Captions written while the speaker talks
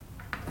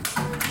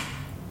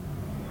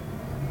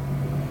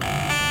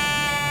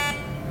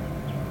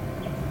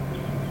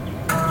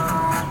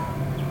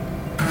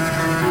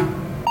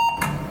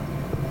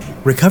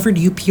Recovered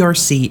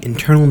UPRC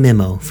internal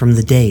memo from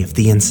the day of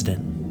the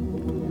incident.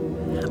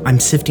 I'm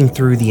sifting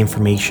through the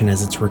information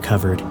as it's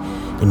recovered,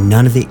 and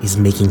none of it is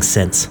making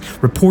sense.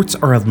 Reports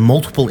are of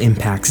multiple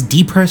impacts,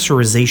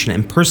 depressurization,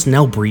 and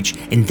personnel breach,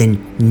 and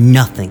then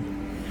nothing.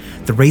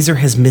 The Razor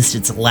has missed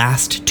its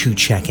last 2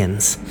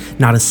 check-ins.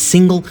 Not a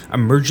single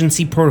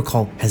emergency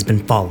protocol has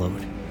been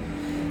followed.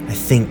 I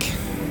think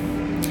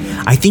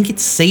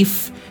it's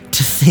safe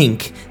to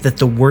think that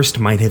the worst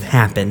might have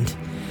happened.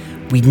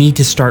 We need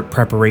to start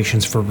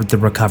preparations for the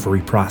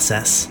recovery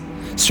process.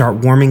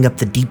 Start warming up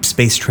the deep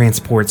space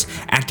transports,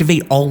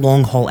 activate all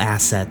long-haul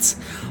assets.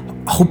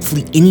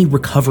 Hopefully any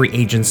recovery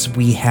agents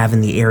we have in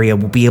the area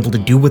will be able to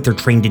do what they're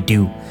trained to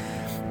do.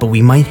 But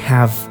we might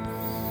have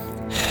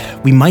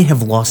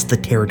lost the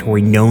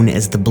territory known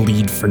as the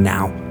Bleed for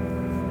now.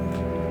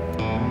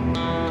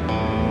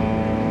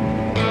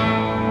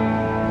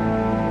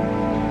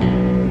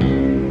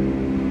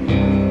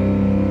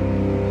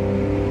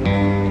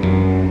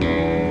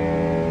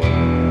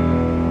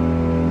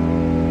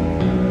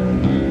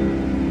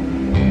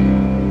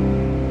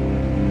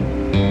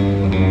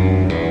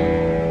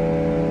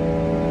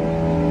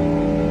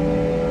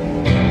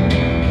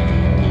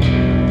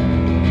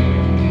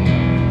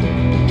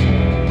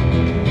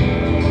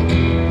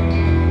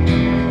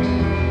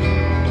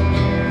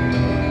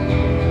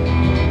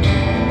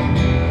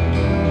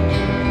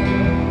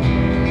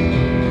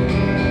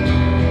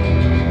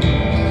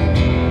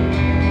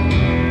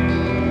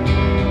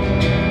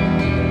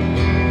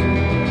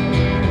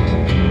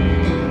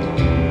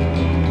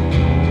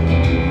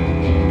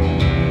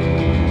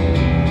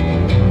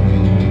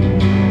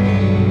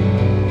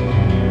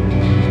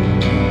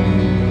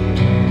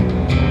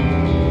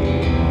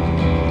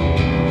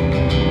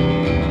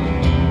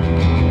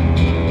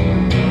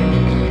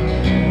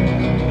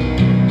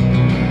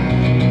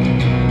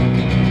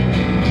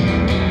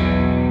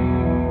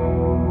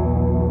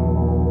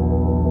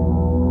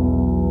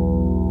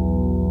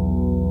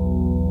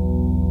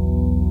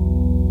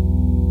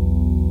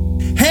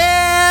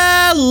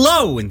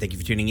 Hello, and thank you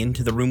for tuning in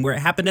to The Room Where It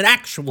Happened, an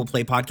actual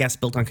play podcast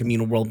built on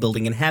communal world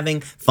building and having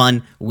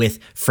fun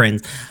with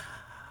friends.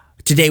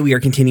 Today we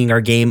are continuing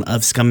our game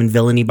of Scum and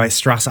Villainy by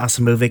Stras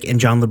Asimovic and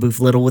John LaBouffe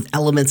Little with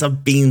elements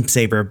of Beam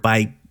Saber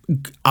by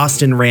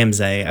Austin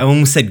Ramsay. I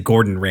almost said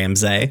Gordon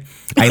Ramsay.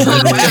 I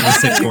literally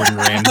almost said Gordon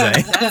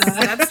Ramsay.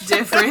 That's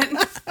different.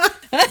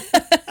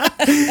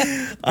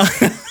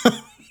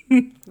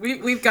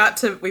 We've got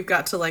to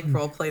like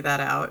role play that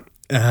out.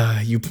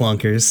 You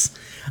plunkers.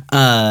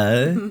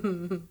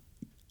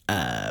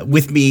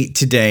 With me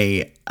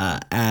today,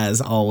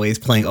 as always,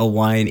 playing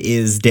Owain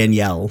is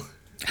Danielle.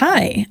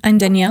 Hi, I'm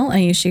Danielle. I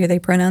use she, they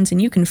pronouns, and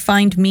you can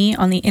find me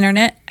on the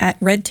internet at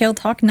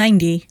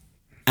RedtailTalk90.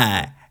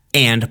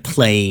 And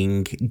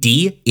playing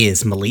D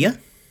is Malia.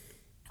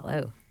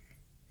 Hello,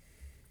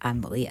 I'm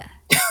Malia.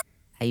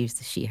 I use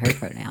the she, her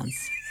pronouns.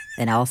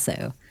 And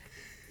also,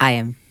 I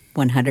am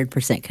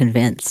 100%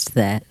 convinced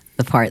that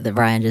the part that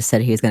Brian just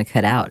said he was going to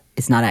cut out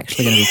is not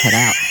actually going to be cut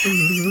out.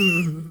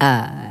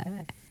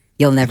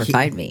 You'll never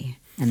find me,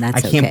 and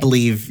that's okay. I can't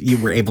believe you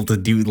were able to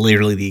do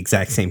literally the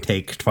exact same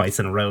take twice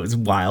in a row. It's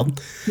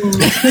wild.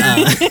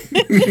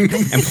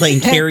 And playing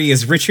Carrie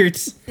is Richard.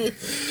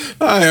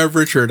 Hi, I'm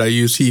Richard. I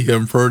use he,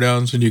 him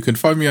pronouns, and you can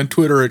find me on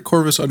Twitter at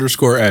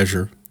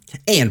Corvus_Azure.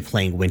 And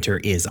playing Winter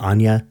is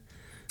Anya.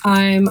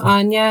 I'm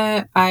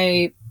Anya.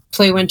 I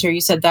play Winter. You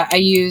said that. I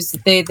use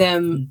they,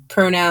 them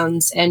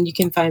pronouns, and you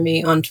can find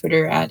me on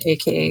Twitter at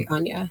AKA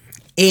Anya.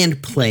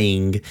 And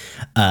playing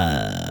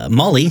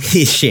Molly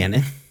is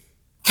Shannon.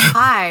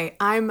 Hi,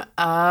 I'm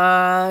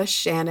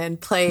Shannon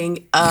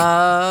playing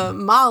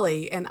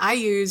Molly, and I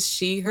use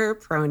she, her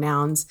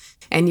pronouns,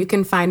 and you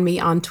can find me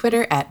on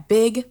Twitter at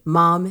Big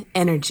Mom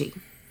Energy.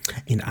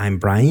 And I'm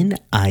Brian.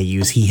 I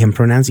use he, him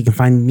pronouns. You can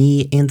find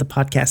me and the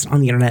podcast on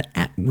the internet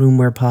at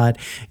RoomWherePod.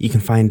 You can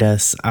find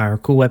us, our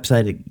cool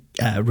website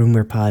at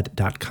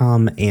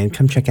roomwherepod.com, and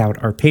come check out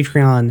our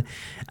Patreon,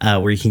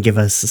 where you can give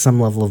us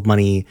some level of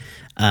money.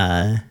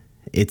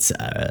 It's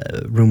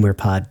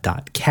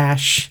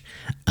roomwherepod.cash.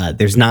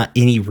 There's not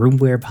any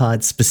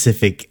RoomWherePod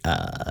specific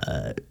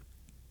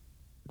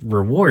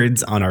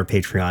rewards on our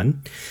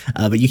Patreon,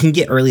 but you can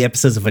get early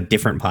episodes of a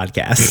different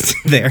podcast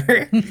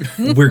there.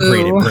 We're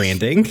great at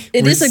branding.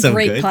 It We're is a so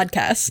great good.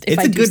 podcast, if It's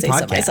I a do good say podcast.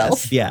 so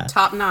myself. Yeah.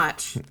 Top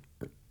notch.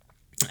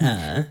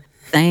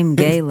 Same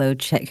gay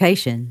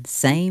location,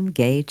 same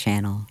gay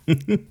channel.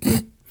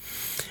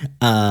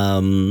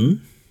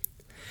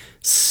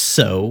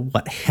 So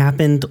what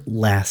happened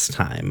last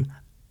time?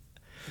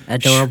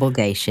 Adorable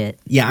gay shit.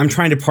 Yeah, I'm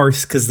trying to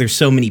parse because there's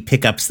so many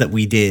pickups that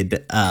we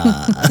did.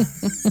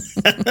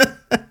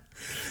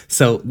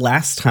 So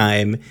last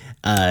time,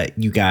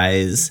 you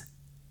guys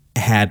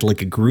had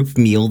like a group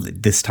meal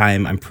that this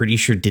time I'm pretty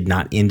sure did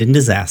not end in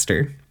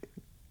disaster.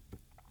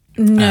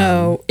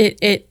 No,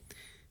 it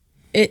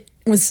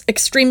was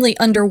extremely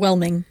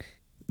underwhelming.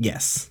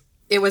 Yes,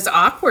 It was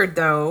awkward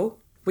though.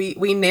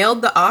 We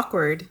nailed the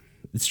awkward.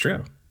 it's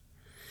true.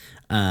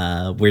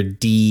 Where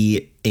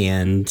D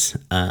and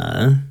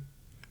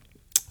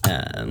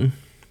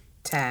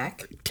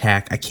Tack.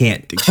 I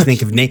can't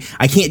think of name.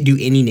 I can't do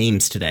any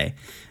names today.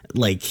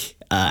 Like,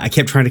 I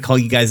kept trying to call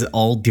you guys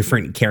all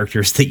different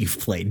characters that you've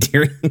played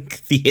during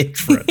the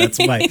intro. That's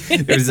why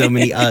there's so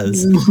many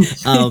us.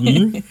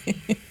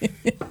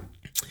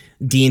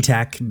 D and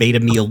Tack made a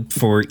meal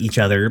for each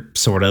other,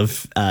 sort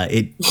of.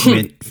 It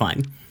went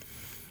fine.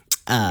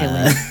 It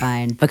went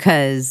fine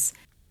because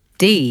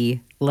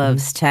D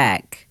loves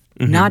Tack,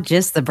 not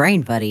just the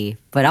brain buddy,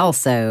 but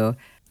also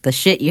the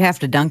shit you have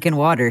to dunk in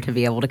water to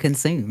be able to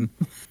consume.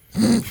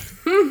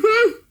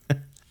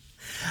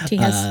 He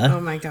has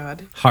Oh my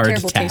god. Hard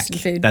terrible Tack. taste in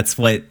food. That's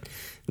what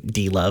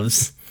D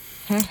loves.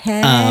 Oh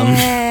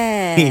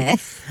no.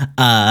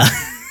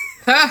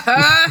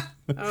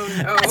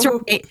 That's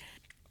right.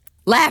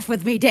 Laugh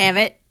with me, damn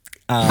it.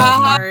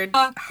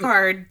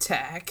 Hard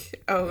tack.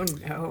 Oh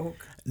no.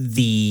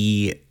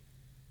 The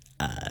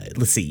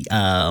let's see.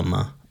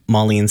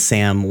 Molly and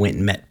Sam went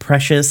and met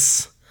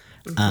Precious.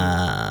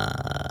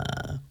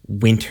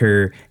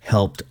 Winter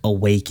helped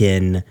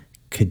awaken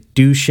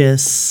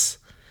Caduceus.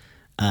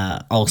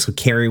 Also,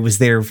 Carrie was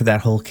there for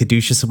that whole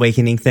Caduceus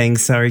awakening thing.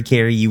 Sorry,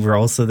 Carrie, you were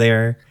also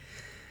there.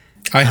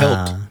 I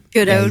helped.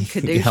 Good old you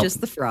Caduceus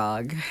helped. the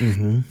frog.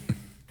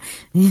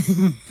 No,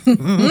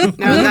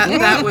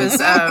 that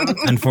was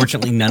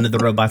Unfortunately, none of the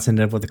robots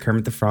ended up with a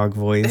Kermit the Frog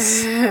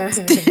voice.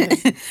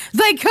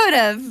 They could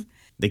have.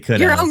 They could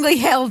You're have. only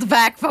held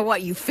back by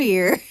what you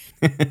fear.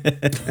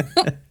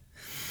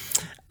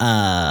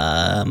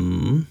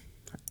 And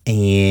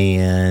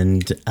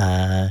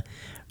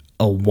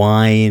a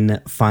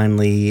wine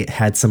finally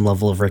had some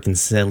level of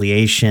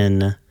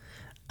reconciliation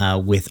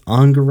with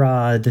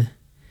Angarad.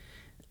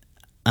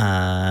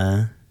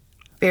 Baron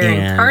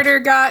And- Carter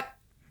got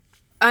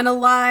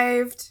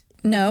unalived.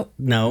 no.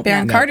 No,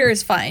 Baron no. Carter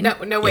is fine.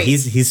 No, wait.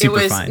 he's super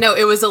it was, fine. No,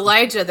 it was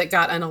Elijah that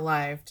got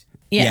unalived.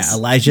 Yes. Yeah,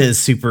 Elijah is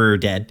super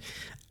dead.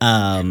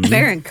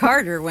 Baron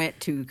Carter went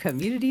to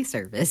community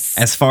service.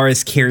 As far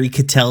as Carrie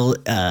could tell,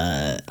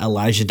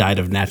 Elijah died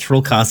of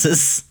natural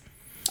causes.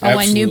 I knew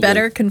Absolutely.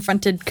 better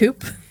confronted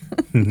Coop.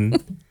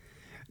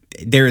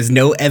 There is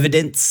no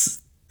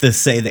evidence to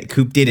say that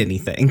Coop did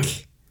anything.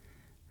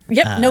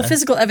 Yep. No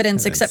physical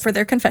evidence except for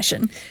their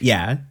confession.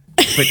 Yeah,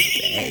 but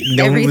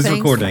no one was Everything's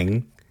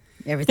recording.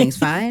 Everything's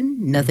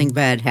fine. Nothing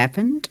bad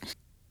happened.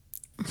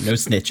 No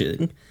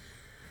snitching.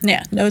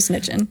 Yeah. No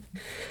snitching.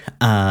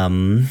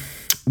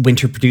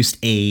 Winter produced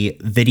a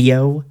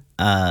video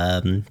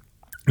and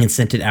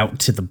sent it out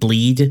to the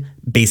Bleed,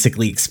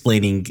 basically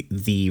explaining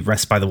the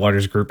Rest by the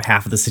Waters group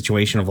half of the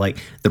situation of like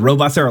the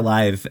robots are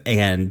alive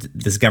and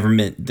this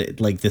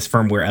government, like this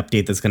firmware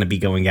update that's going to be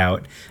going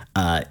out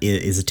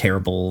is a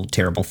terrible,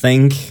 terrible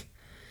thing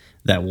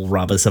that will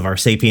rob us of our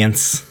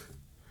sapience.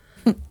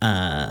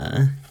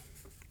 And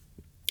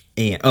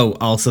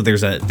also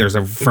there's a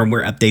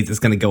firmware update that's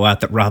going to go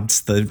out that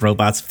robs the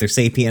robots of their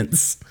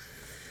sapience.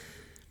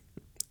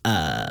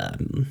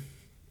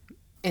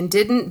 And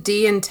didn't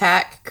D and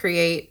Tack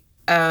create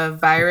a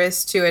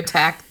virus to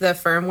attack the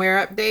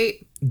firmware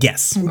update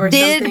Yes. or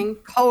Did something?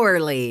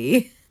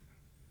 poorly.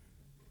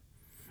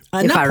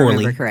 If Not I poorly.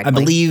 remember correctly. I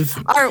believe.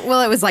 Or,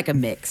 well, it was like a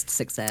mixed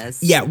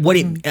success. Yeah, what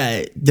it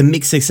the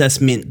mixed success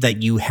meant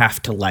that you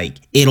have to like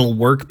it'll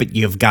work, but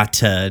you've got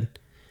to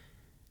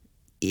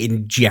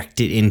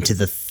inject it into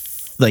the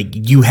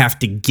you have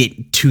to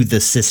get to the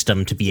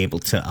system to be able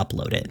to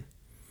upload it.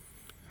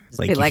 It's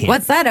Be you like, can't-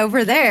 what's that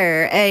over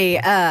there?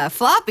 A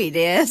floppy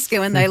disk.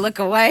 And when they look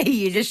away,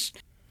 you just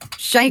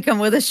shake them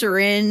with a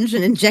syringe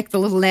and inject the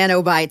little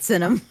nanobites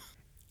in them.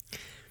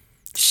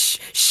 Shh,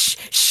 shh,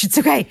 shh. It's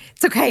okay.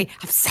 It's okay.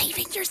 I'm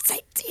saving your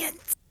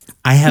sentience.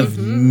 I have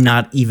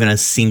not even a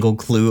single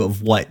clue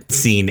of what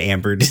scene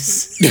Amber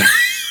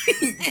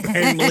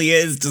apparently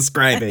is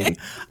describing.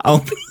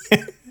 Oh,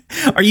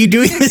 are you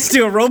doing this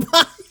to a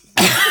robot?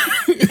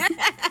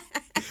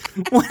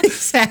 What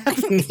is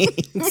happening?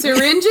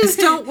 Syringes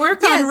don't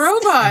work on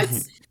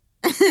robots.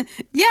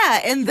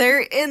 Yeah, in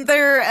their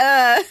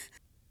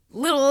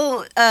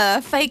little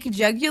fake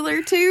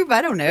jugular tube.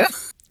 I don't know.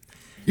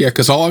 Yeah,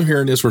 because all I'm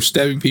hearing is we're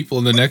stabbing people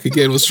in the neck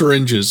again with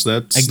syringes.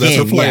 That's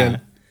our plan. Yeah.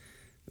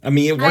 I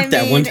mean, it worked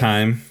that one mean,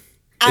 time.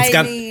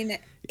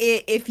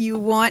 If you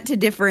want to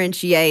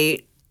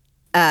differentiate,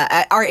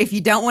 or if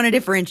you don't want to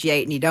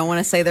differentiate and you don't want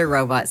to say they're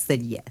robots,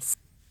 then yes.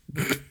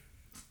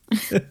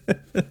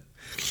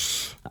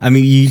 I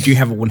mean, you do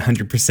have a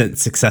 100%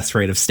 success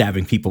rate of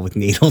stabbing people with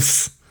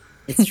needles.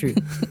 It's true.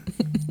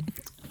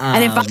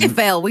 And if I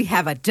fail, we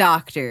have a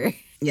doctor.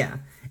 Yeah.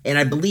 And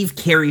I believe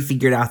Carrie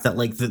figured out that,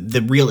 like,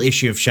 the real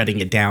issue of shutting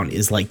it down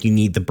is, like, you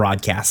need the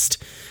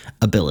broadcast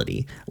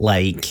ability.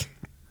 Like,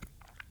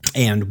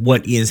 and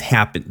what is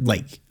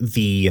like,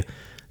 the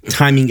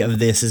timing of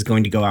this is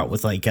going to go out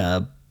with, like,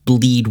 a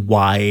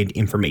Bleed-wide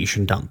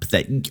information dump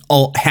that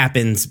all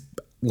happens,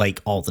 like,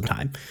 all the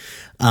time.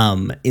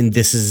 And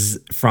this is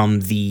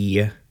from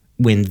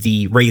when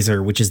the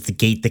Razor, which is the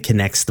gate that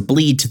connects the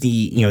Bleed to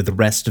the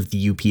rest of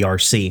the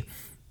UPRC,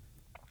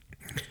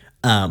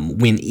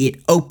 when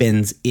it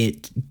opens,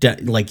 it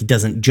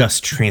doesn't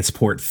just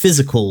transport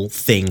physical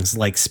things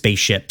like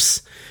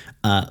spaceships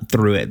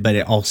through it, but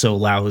it also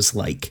allows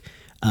like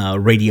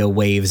radio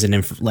waves and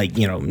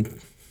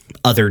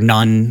other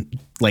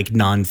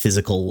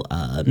non-physical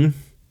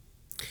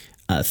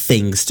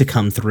things to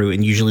come through,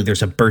 and usually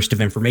there's a burst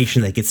of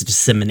information that gets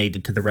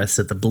disseminated to the rest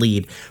of the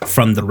bleed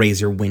from the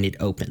razor when it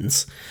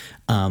opens.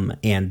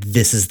 And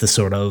this is the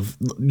sort of,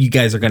 you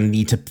guys are going to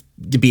need to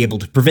be able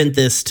to prevent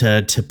this,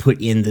 to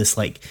put in this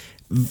like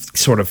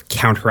sort of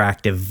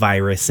counteractive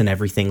virus and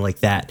everything like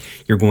that.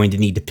 You're going to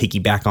need to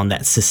piggyback on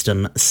that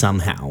system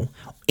somehow,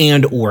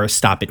 and or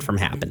stop it from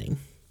happening.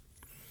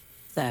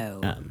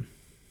 So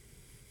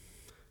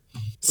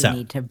So we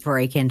need to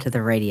break into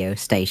the radio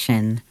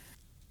station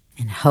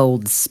and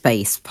hold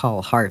Space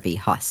Paul Harvey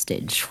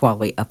hostage while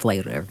we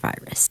upload our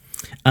virus.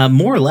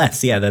 more or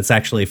less, yeah, that's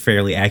actually a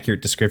fairly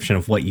accurate description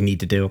of what you need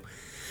to do.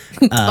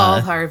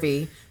 Paul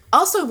Harvey.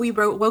 Also, we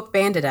woke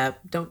Bandit up.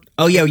 Don't.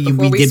 Oh yeah, before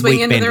we we did swing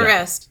wake into Bandit the up.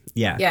 rest.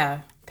 Yeah.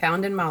 Yeah.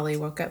 Pound and Molly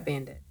woke up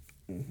Bandit.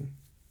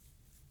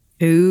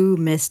 2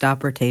 missed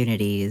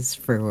opportunities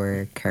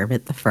for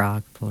Kermit the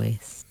Frog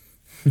voice.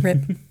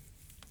 Rip.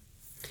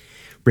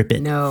 Rip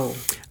it. No.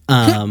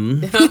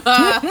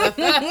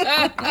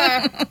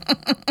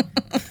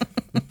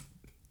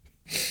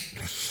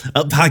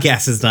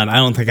 Podcast is done. I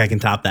don't think I can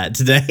top that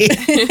today.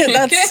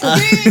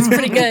 That's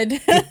pretty good.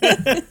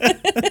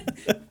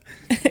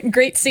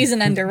 Great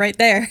season ender right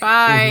there.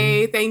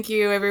 Bye. Thank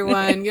you,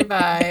 everyone.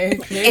 Goodbye.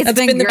 It's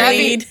been the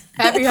bleed.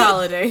 Happy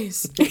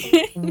holidays.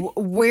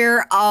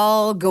 We're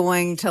all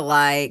going to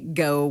like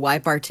go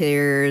wipe our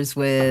tears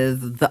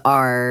with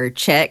our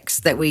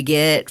checks that we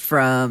get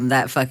from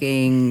that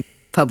fucking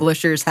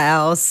publisher's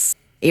house,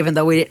 even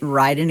though we didn't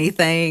write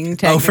anything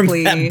Oh, from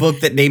technically. that book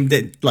that named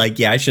it, like,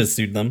 yeah, I should have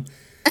sued them.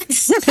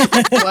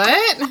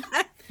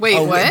 What? Wait,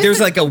 Oh, what?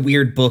 there's like a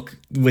weird book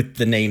with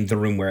the name The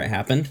Room Where It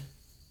Happened.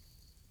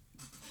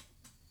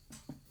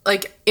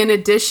 Like, in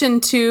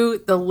addition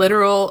to the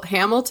literal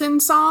Hamilton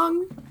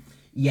song?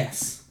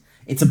 Yes.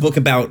 It's a book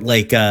about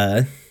like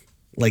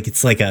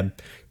it's like a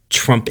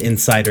Trump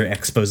insider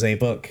expose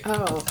book.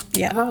 Oh.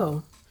 Yeah.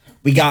 Oh.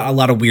 We got a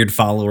lot of weird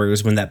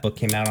followers when that book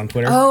came out on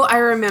Twitter. Oh, I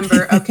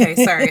remember. Okay,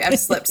 sorry. I've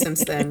slipped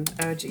since then.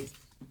 Oh, geez.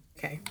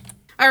 Okay.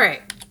 All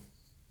right.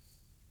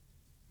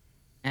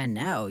 And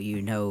now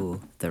you know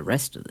the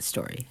rest of the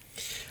story.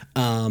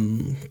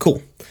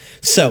 Cool.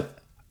 So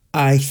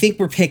I think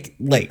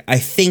I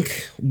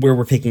think where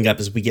we're picking up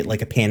is we get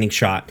like a panning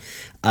shot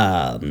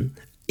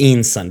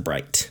in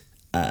Sunbright.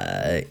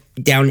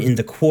 Down in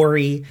the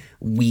quarry,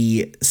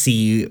 we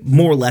see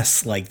more or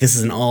less like this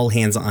is an all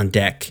hands on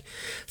deck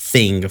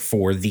thing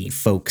for the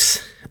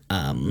folks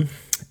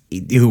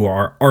who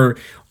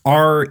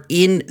are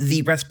in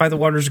the Rest by the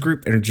Waters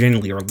group and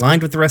generally are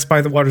aligned with the Rest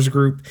by the Waters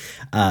group.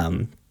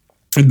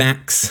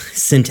 Max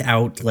sent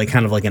out like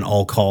kind of like an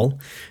all call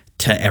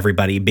to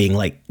everybody being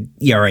like,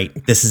 yeah, all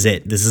right, this is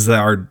it. This is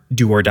our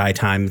do or die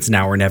time. It's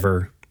now or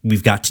never.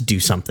 We've got to do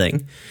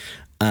something.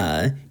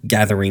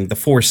 Gathering the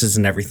forces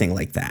and everything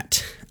like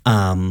that.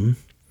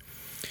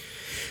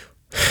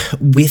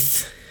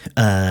 With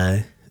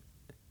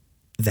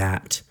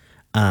that,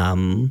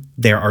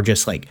 there are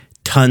just like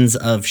tons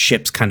of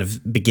ships kind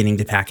of beginning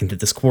to pack into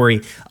this quarry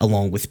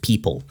along with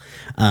people.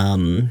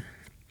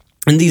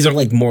 And these are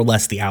like more or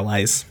less the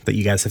allies that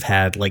you guys have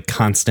had, like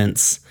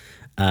Constance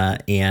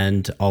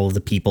and all of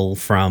the people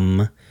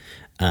from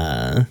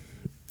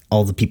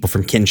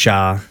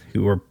Kinshaw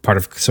who were part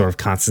of sort of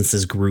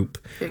Constance's group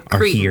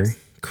are here.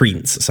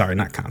 Credence, sorry,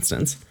 not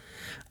Constance.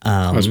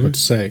 I was about to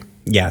say.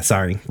 Yeah,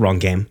 sorry, wrong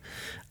game.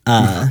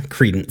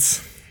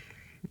 Credence.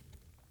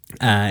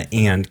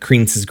 And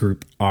Credence's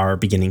group are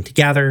beginning to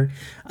gather.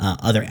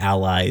 Other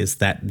allies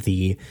that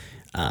the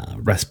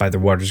Rest by the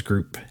Waters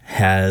group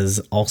has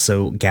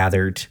also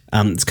gathered.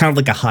 It's kind of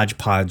like a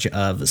hodgepodge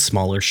of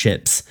smaller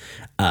ships,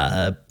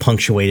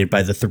 punctuated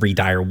by the 3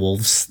 dire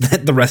wolves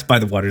that the Rest by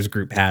the Waters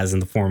group has in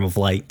the form of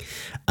like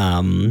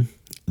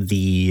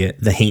the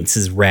Haints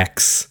is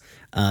Rex,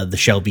 the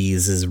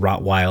Shelbys is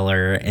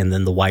Rottweiler, and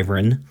then the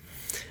Wyvern.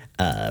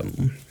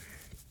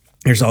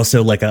 There's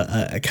also like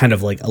a kind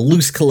of like a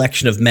loose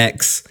collection of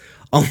mechs,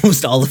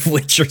 almost all of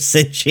which are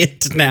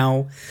sentient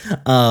now.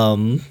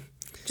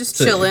 Just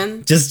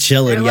chilling. Just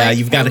chilling, They're, yeah. like,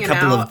 You've got a hanging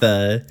couple out.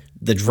 of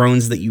the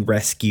drones that you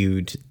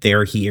rescued.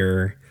 They're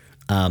here.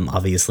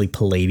 Obviously,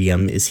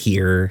 Palladium is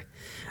here.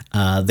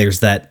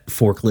 There's that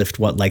forklift.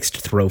 What likes to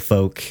throw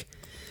folk?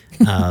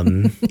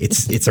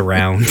 It's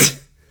around.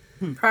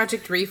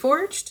 Project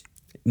Reforged?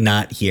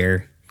 Not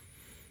here.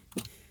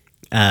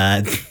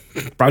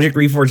 Project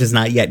Reforged has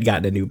not yet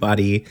gotten a new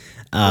body.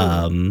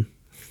 We'll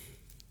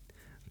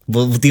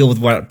deal with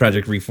what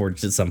Project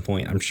Reforged at some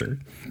point, I'm sure.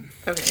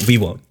 Okay. We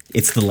won't.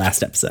 It's the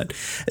last episode.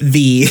 Well,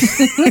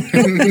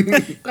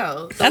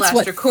 the That's last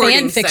what recording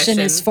fan fiction session.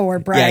 is for,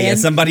 Brian. Yeah.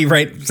 Somebody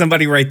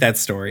write that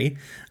story.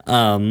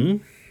 So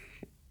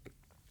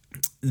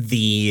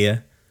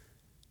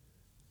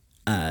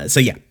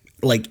yeah,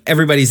 like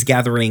everybody's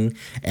gathering,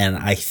 and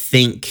I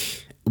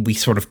think we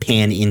sort of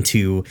pan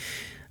into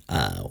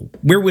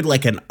where would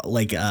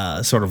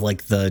sort of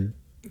like the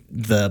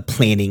the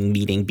planning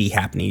meeting be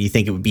happening? Do you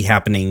think it would be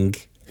happening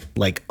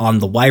like on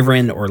the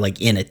Wyvern or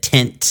like in a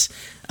tent?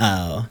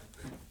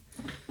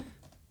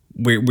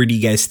 Where do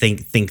you guys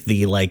think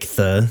the like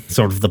the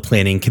sort of the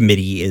planning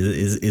committee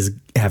is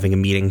having a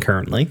meeting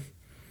currently?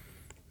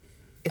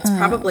 It's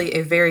probably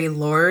a very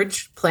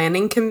large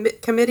planning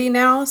committee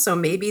now, so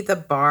maybe the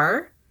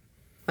bar,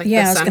 like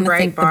Yeah, I the was going to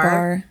Sunbright think the bar.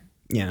 bar.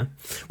 Yeah.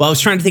 Well, I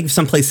was trying to think of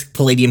some place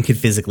Palladium could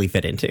physically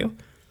fit into.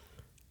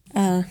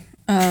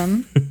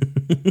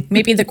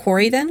 Maybe the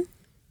quarry then?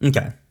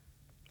 Okay.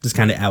 Just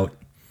kind of out.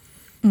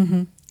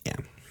 Mm-hmm. Yeah.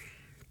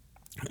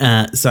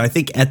 So I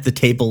think at the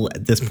table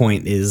at this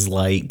point is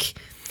like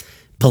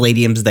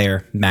Palladium's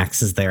there,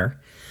 Max is there.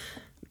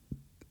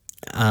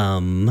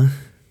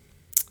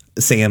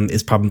 Sam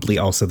is probably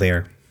also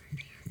there.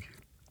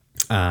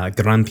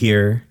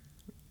 Granpierre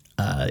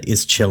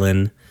is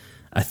chilling.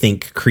 I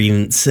think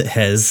Credence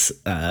has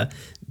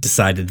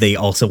decided they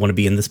also want to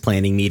be in this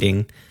planning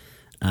meeting.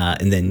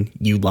 And then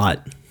you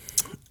lot.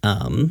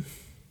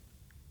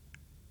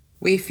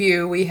 We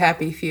few, we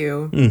happy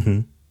few.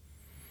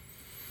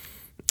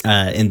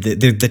 And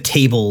the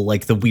table,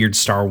 like the weird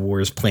Star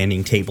Wars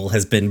planning table,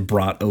 has been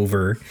brought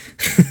over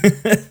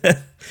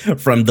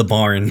from the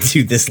barn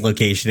to this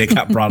location. It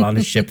got brought on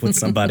a ship with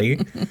somebody.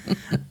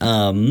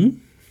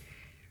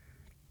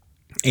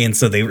 And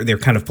so they're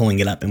kind of pulling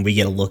it up, and we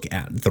get a look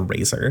at the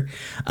Razor.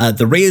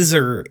 The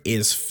Razor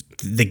is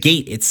the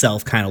gate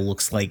itself kind of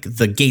looks like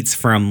the gates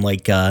from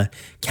like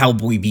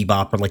Cowboy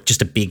Bebop, or like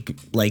just a big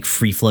like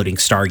free floating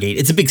Stargate.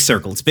 It's a big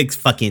circle. It's a big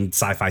fucking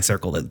sci-fi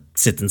circle that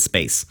sits in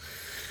space.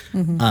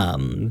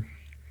 And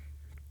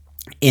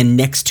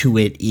next to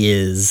it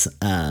is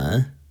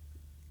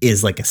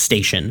like a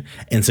station.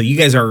 And so you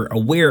guys are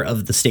aware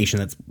of the station.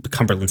 That's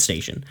Cumberland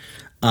Station.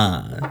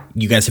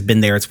 You guys have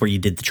been there. It's where you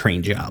did the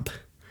train job.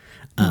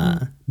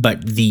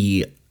 But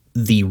the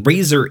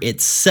Razor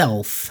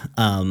itself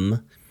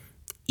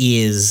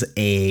is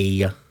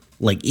a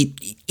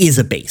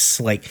base.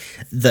 Like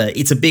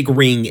it's a big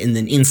ring, and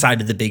then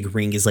inside of the big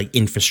ring is like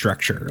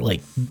infrastructure,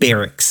 like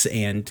barracks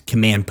and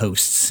command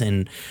posts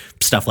and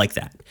stuff like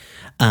that.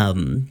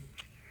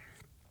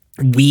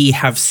 We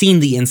have seen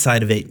the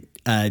inside of it,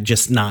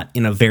 just not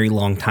in a very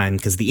long time,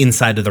 because the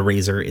inside of the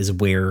Razor is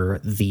where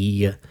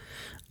the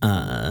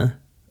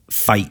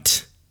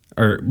fight,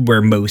 or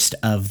where most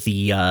of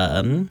the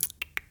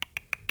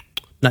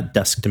not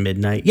Dusk to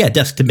Midnight. Yeah,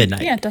 Dusk to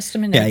Midnight. Yeah, Dusk to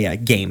Midnight. Yeah,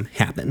 game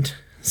happened.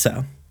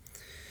 So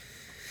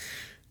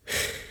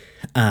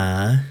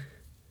and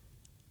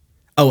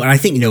I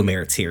think No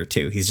Merit's here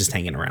too. He's just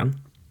hanging around.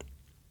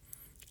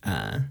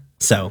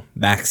 So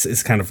Max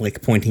is kind of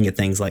like pointing at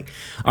things like,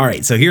 all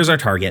right, so here's our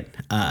target.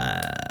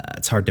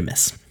 It's hard to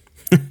miss.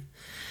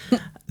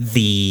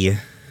 This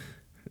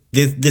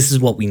is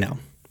what we know.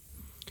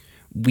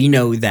 We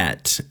know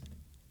that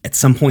at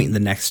some point in the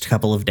next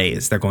couple of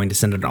days, they're going to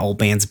send an all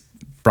bands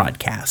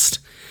broadcast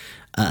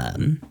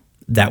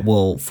that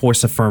will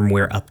force a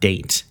firmware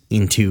update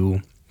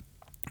into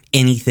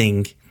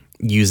anything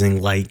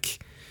using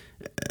like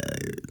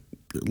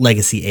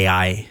legacy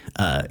AI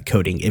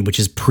coding, which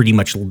is pretty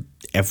much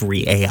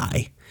every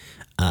AI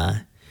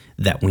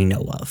that we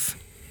know of.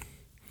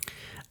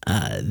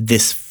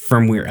 This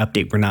firmware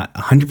update, we're not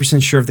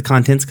 100% sure of the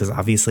contents because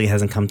obviously it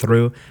hasn't come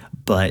through,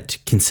 but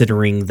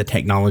considering the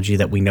technology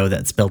that we know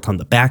that's built on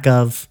the back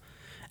of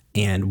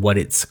and what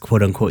it's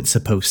quote unquote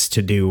supposed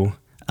to do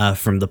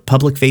from the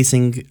public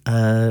facing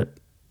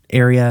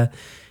area,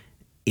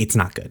 it's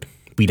not good.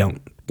 We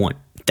don't want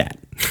that.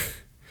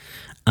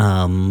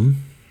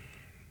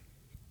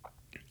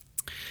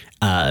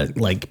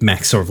 Like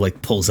Max sort of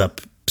like pulls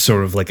up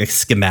sort of like a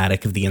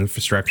schematic of the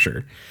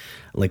infrastructure.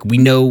 Like we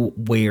know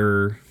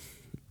where,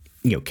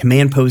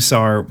 command posts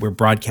are, where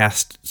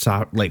broadcasts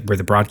are, like where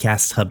the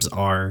broadcast hubs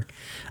are.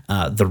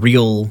 The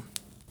real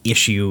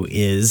issue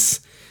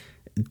is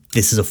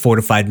this is a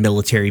fortified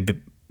military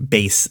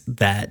base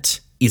that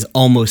is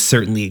almost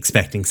certainly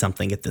expecting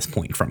something at this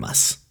point from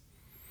us.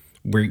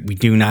 We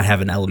do not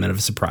have an element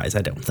of surprise,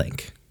 I don't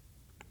think.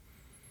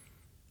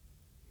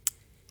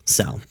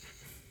 So,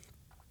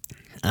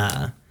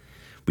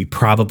 we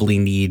probably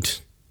need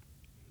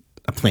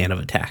a plan of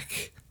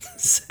attack,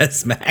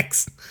 says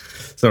Max,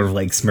 sort of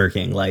like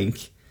smirking,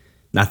 like,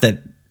 not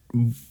that,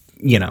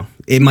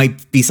 it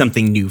might be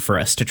something new for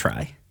us to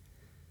try.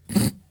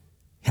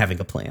 Having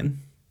a plan.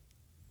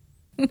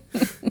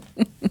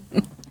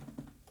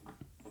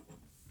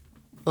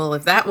 Well,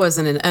 if that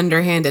wasn't an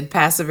underhanded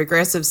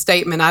passive-aggressive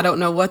statement, I don't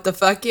know what the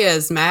fuck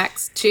is,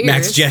 Max. Cheers.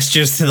 Max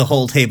gestures to the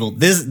whole table.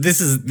 This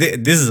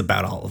is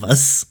about all of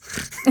us.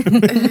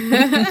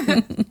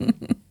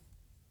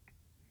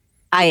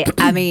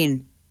 I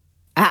mean,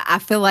 I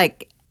feel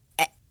like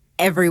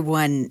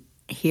everyone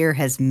here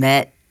has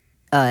met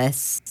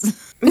us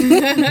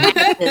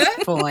at this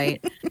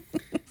point.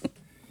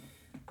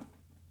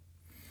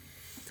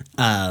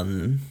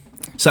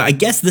 So I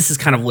guess this is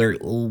kind of where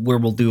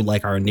we'll do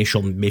like our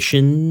initial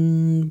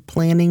mission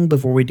planning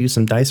before we do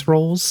some dice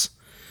rolls.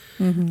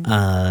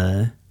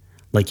 Mm-hmm.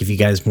 Like if you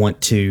guys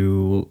want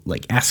to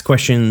like ask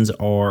questions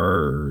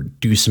or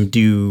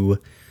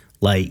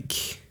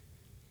like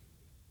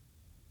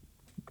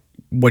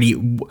what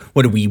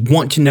do we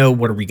want to know?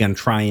 What are we going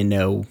to try and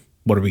know?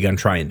 What are we going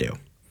to try and do?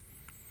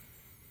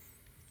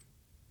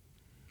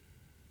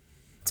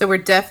 So we're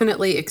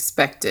definitely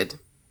expected.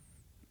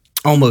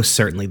 Almost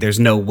certainly. There's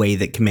no way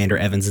that Commander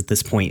Evans at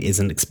this point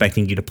isn't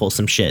expecting you to pull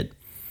some shit.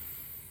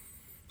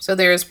 So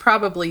there is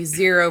probably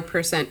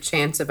 0%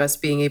 chance of us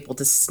being able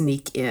to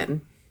sneak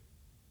in.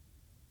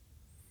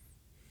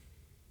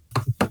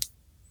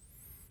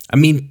 I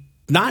mean,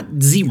 not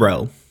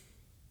zero.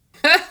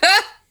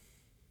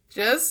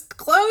 Just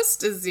close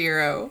to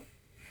 0.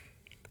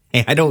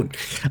 Hey,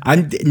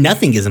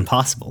 nothing is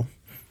impossible.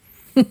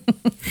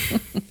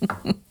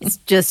 It's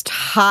just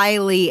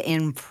highly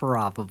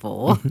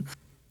improbable.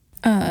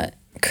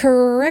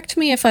 Correct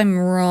me if I'm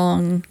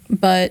wrong,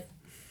 but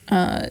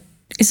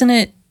isn't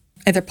it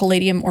either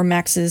Palladium or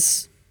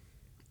Max's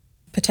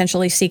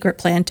potentially secret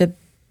plan to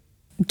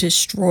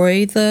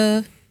destroy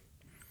the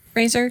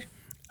Razor?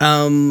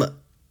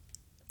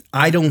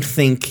 I don't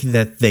think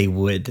that they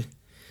would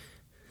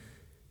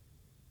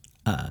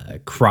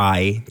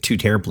cry too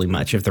terribly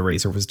much if the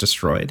Razor was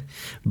destroyed.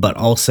 But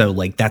also,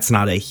 like, that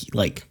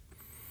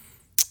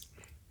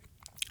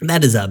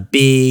is a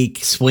big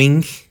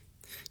swing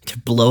to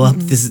blow up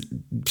this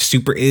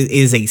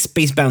is a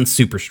spacebound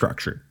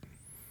superstructure.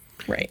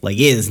 Right. Like,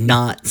 it is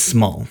not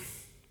small.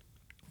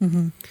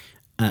 And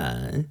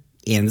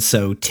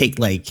so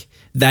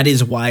that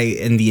is why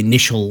in the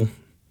initial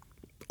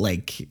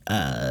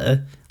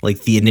the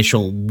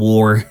initial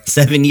war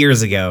 7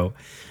 years ago,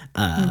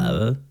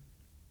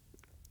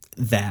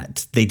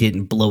 that they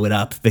didn't blow it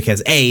up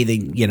because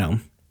you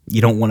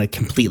don't want to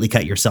completely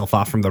cut yourself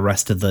off from the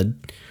rest of the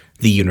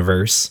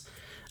universe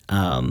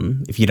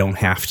if you don't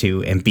have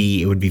to, and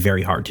B, it would be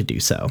very hard to do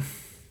so.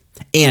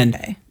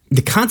 And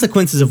the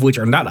consequences of which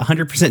are not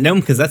 100%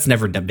 known because that's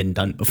never been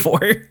done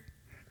before.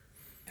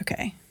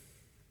 Okay.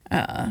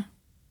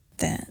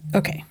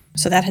 Okay.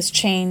 So that has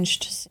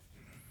changed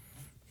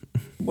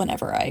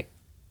whenever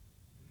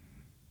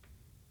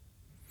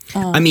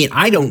I mean,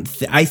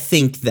 I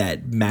think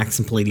that Max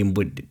and Palladium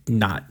would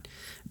not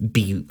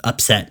be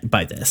upset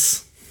by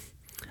this.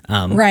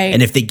 right.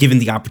 And if they given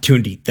the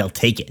opportunity, they'll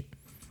take it.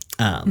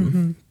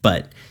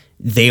 But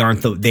they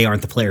aren't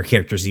the player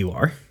characters you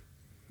are.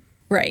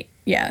 Right.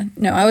 Yeah.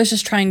 No, I was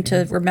just trying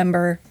to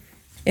remember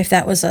if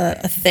that was a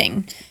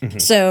thing.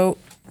 So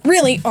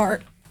really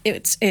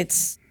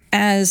it's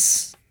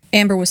as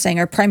Amber was saying,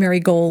 our primary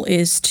goal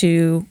is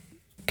to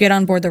get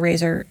on board the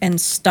Razor and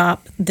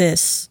stop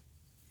this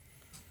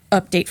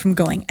update from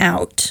going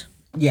out.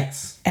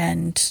 Yes.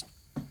 And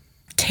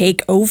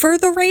take over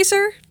the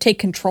Razor, take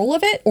control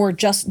of it, or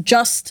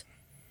just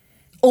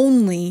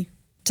only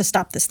to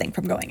stop this thing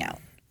from going out.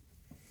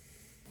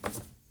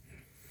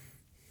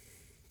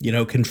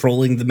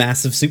 Controlling the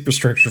massive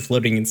superstructure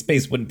floating in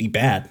space wouldn't be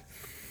bad.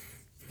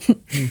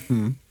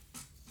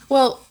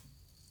 Well,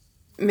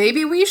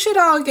 maybe we should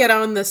all get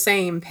on the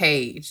same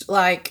page.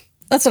 Like,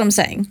 that's what I'm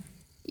saying.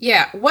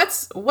 Yeah,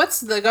 what's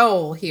the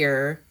goal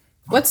here?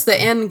 What's the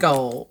end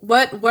goal?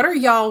 What are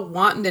y'all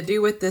wanting to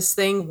do with this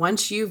thing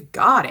once you've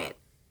got it?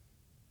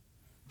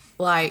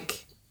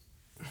 Like,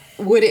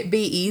 would it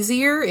be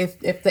easier if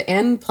the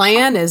end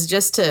plan is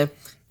just to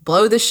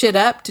blow the shit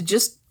up, to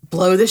just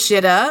blow the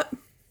shit up?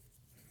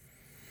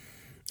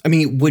 I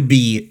mean, it would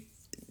be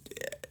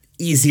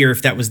easier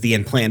if that was the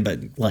end plan, but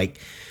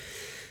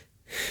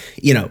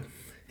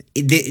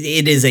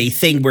it is a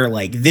thing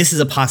where this is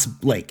a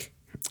possible,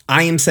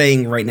 I am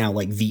saying right now,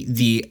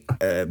 the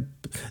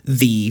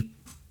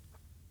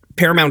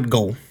paramount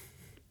goal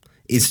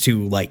is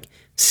to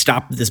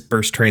stop this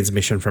burst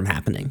transmission from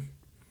happening,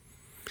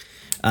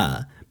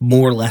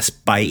 more or less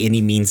by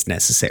any means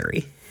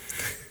necessary.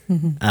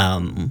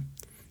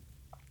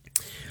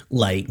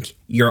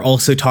 You're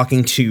also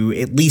talking to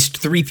at least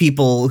 3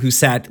 people who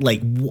sat,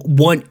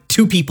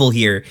 2 people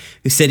here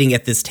who sitting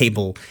at this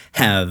table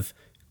have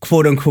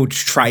quote unquote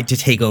tried to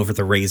take over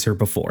the Razor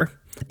before,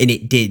 and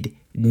it did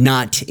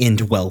not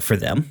end well for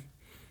them.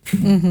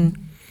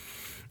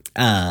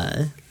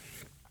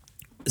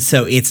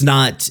 So it's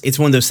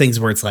one of those things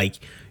where it's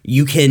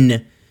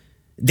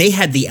they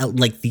had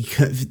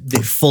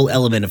the full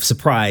element of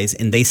surprise,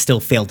 and they still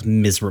failed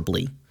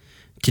miserably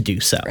to do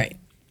so. Right.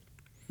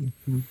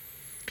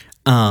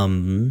 I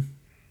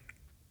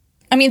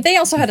mean, they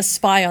also had a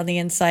spy on the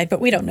inside,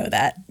 but we don't know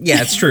that.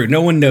 Yeah, it's true.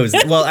 No one knows.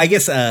 Well, I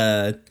guess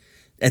at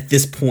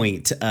this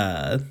point,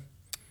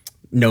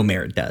 No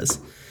Merit does,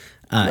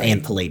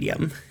 and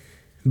Palladium,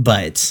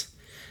 but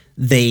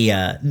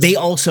they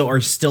also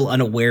are still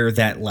unaware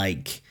that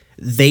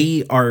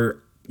they are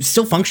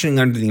still functioning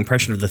under the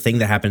impression of the thing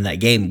that happened in that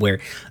game, where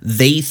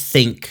they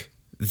think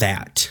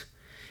that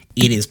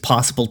it is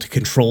possible to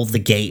control the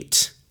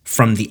gate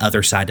from the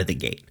other side of the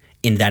gate.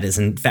 And that is,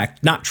 in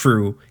fact, not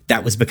true.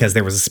 That was because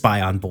there was a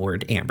spy on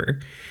board, Amber,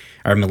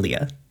 or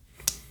Malia.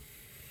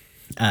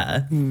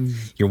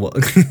 You're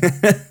welcome.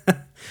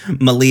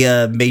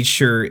 Malia made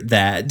sure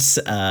that this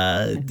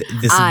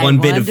one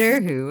bit of... I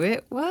wonder who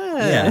it was.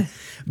 Yeah.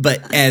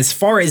 But as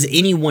far as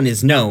anyone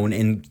is known,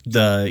 and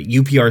the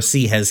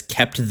UPRC has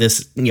kept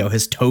this,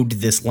 has towed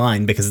this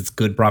line because it's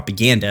good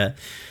propaganda,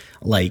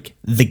 like,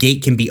 the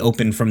gate can be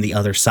opened from the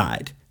other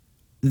side.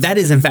 That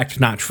is, in fact,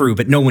 not true,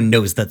 but no one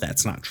knows that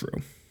that's not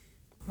true.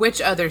 Which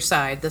other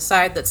side? The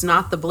side that's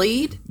not the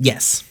bleed?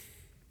 Yes.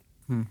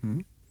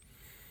 Mm-hmm.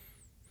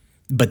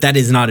 But that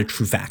is not a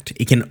true fact.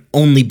 It can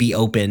only be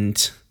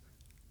opened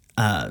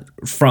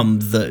from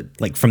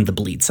the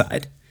bleed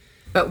side.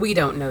 But we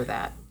don't know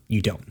that.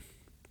 You don't.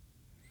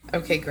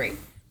 Okay, great.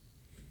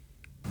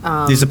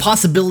 There's a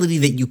possibility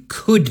that you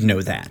could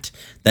know that.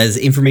 That is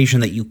information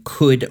that you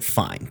could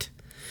find.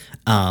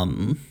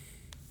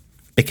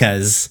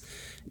 Because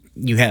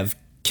you have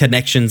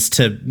connections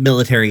to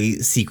military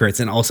secrets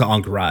and also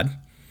Angharad,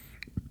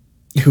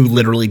 who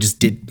literally just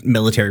did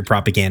military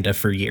propaganda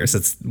for years.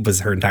 That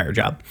was her entire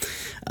job.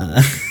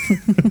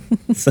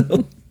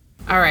 So...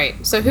 All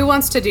right, so who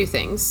wants to do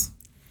things?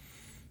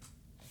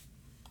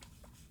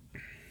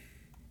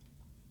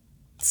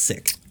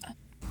 Sick.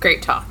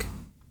 Great talk.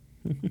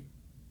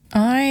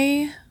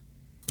 I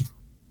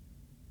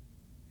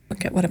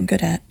look at what I'm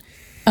good at.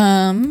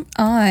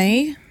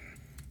 I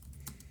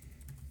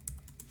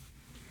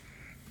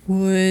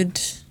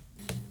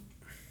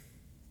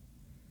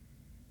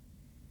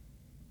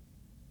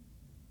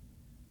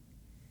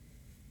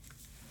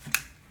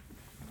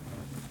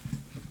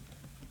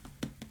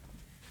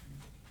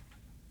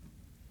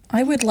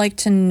would like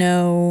to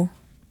know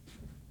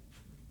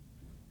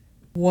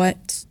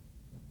what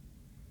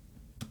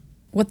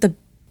the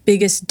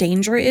biggest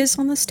danger is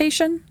on the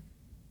station.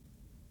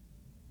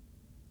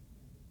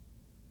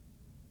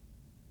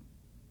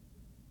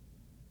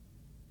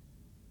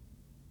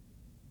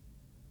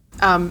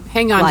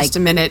 Hang on just a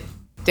minute,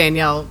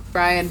 Danielle.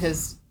 Brian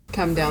has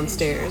come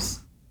downstairs.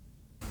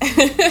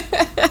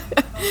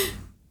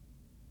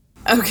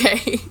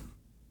 Okay.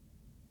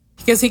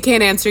 Because he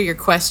can't answer your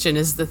question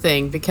is the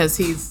thing, because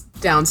he's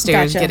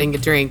downstairs Gotcha. getting a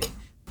drink,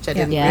 which I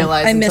didn't Yeah.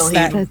 realize I until missed he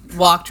that.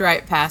 walked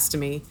right past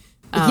me.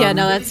 Yeah,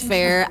 no, that's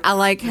fair. I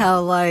like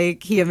how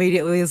he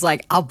immediately is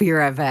like, "I'll be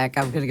right back.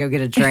 I'm gonna go get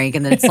a drink,"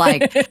 and then it's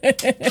like,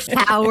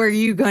 "How are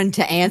you going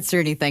to answer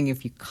anything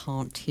if you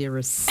can't hear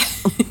us?"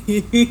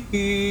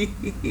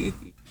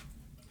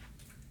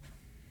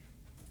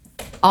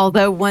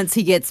 Although once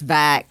he gets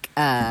back,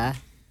 I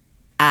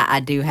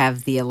do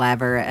have the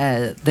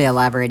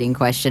elaborating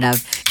question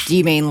of, do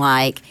you mean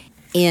like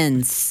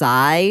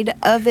inside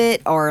of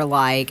it, or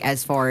like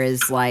as far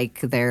as like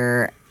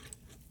their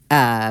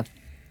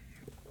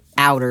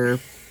outer,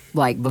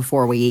 like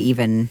before we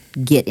even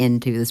get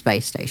into the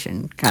space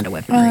station kind of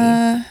weaponry?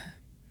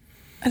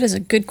 That is a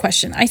good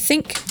question. I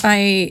think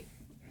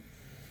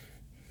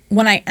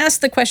when I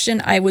asked the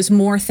question, I was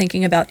more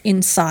thinking about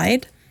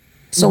inside.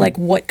 So like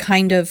what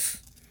kind of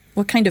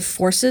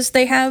forces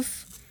they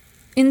have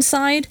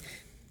inside.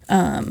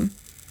 Okay.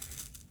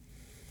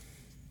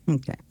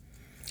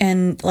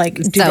 And like,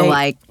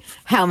 like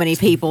how many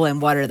people and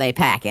what are they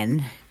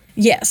packing?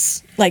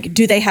 Yes. Like,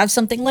 do they have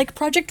something like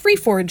Project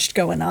Reforged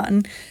going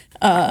on?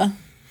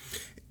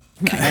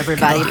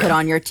 Everybody put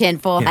on your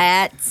tinfoil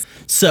hats.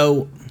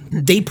 So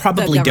they The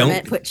probably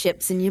government don't. put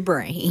chips in your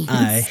brain.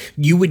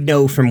 You would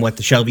know from what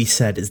the Shelby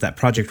said is that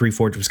Project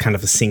Reforged was kind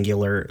of a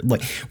singular,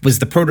 was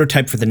the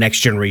prototype for the next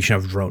generation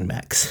of drone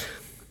mechs.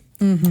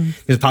 Mm-hmm.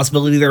 There's a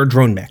possibility there are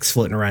drone mechs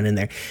floating around in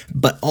there,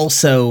 but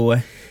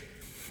also,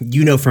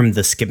 from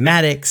the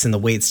schematics and the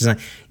way it's designed,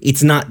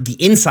 it's not the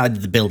inside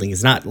of the building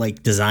is not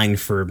like designed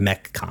for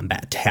mech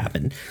combat to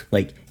happen.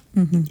 Like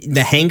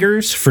the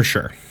hangars for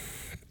sure.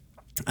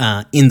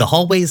 In the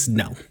hallways,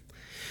 no.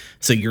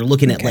 So you're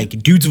looking at like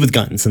dudes with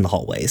guns in the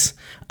hallways.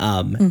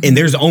 And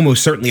there's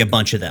almost certainly a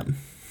bunch of them.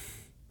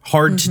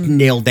 Hard to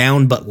nail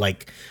down, but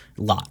like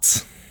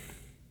lots.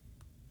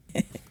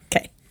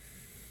 Okay.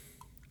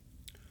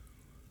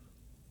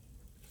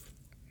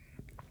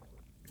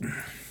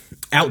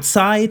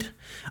 Outside,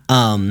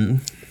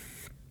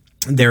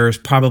 there's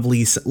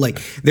probably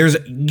there's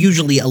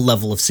usually a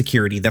level of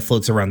security that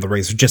floats around the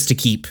racer just to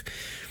keep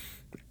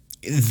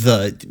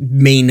the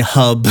main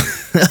hub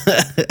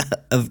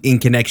in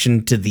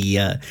connection to the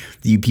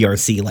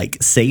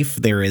UPRC safe.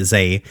 There is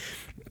a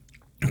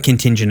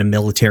contingent of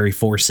military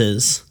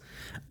forces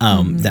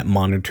that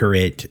monitor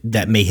it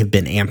that may have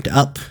been amped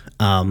up.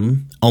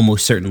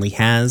 Almost certainly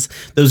has.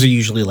 Those are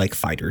usually like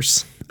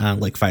fighters,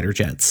 like fighter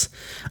jets.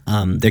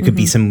 There could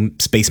be some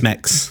space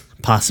mechs,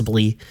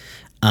 possibly.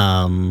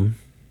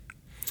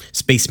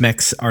 Space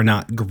mechs are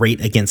not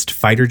great against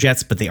fighter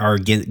jets, but they are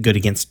good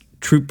against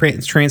troop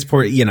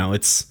transport.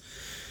 It's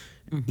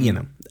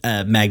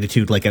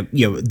magnitude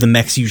the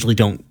mechs usually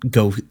don't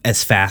go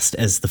as fast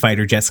as the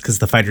fighter jets because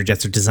the fighter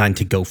jets are designed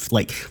to go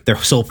their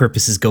sole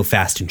purpose is go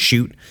fast and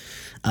shoot.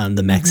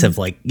 The mechs have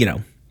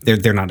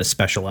they're not as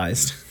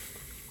specialized.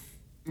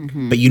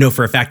 But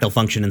for a fact they'll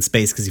function in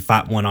space because you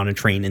fought one on a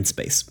train in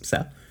space.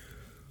 So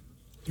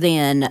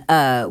Then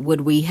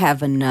would we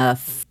have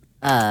enough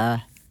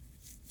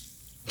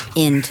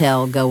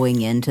intel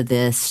going into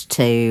this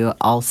to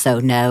also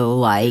know,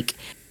 like,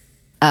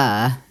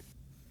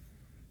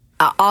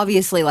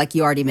 obviously, like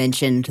you already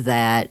mentioned,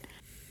 that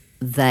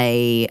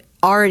they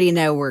already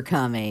know we're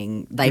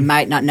coming. They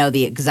might not know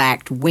the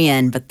exact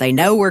when, but they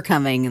know we're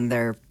coming and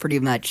they're pretty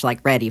much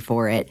like ready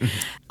for it.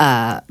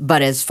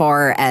 But as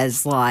far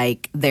as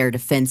like their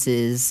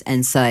defenses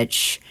and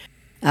such,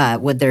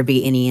 would there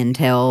be any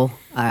intel?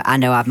 I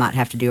know I might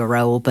have to do a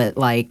roll, but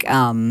like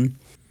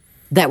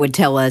that would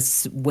tell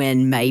us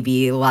when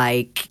maybe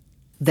like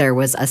there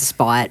was a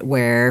spot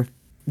where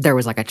there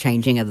was like a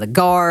changing of the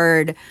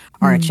guard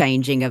or a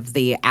changing of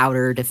the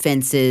outer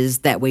defenses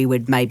that we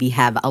would maybe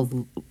have a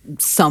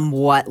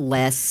somewhat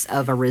less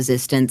of a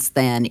resistance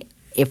than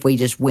if we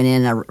just went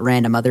in a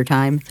random other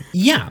time.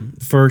 Yeah,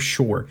 for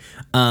sure.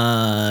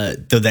 Though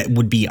that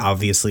would be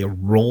obviously a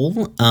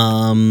roll.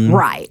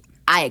 Right.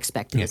 I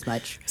expected as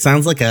much.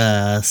 Sounds like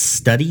a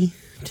study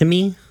to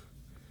me.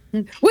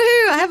 Woohoo!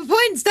 I have a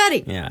point in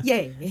study. Yeah.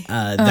 Yay.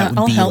 That would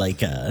I'll be help.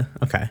 like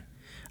okay.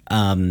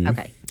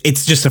 Okay.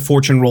 It's just a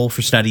fortune roll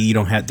for study. You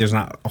don't have. There's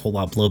not a whole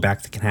lot of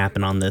blowback that can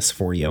happen on this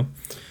for you.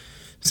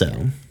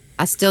 So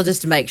I still,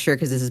 just to make sure,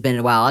 because this has been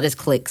a while, I'll just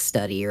click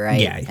study,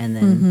 right? Yeah.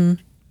 And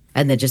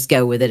then just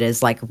go with it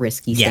as like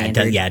risky yeah,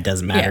 standard. it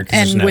doesn't matter. Yeah, 'cause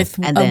there's and no- with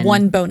And a then-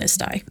 1 bonus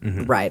die.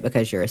 Right,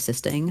 because you're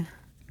assisting.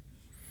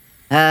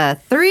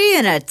 3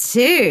 and a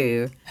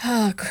 2.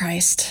 Oh,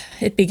 Christ.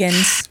 It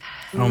begins.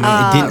 oh,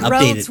 man, it didn't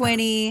Roll update it.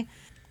 20.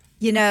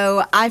 You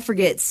know, I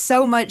forget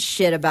so much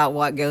shit about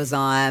what goes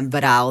on,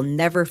 but I'll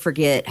never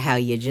forget how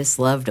you just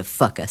love to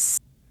fuck us.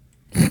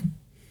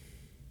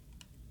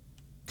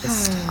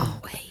 Just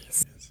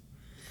always.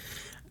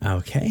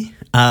 Okay.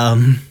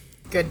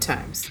 Good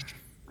times.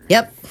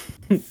 Yep.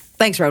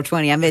 Thanks, Roll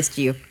 20. I missed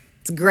you.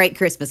 It's a great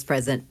Christmas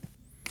present.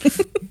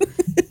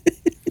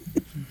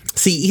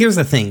 See, here's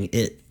the thing.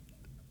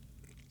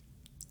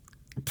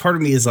 Part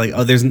of me is like,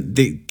 oh,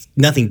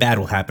 nothing bad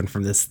will happen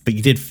from this, but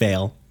you did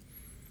fail.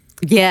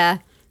 Yeah.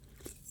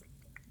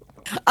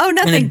 Oh,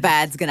 nothing it-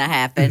 bad's gonna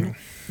happen.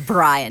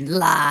 Brian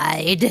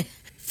lied.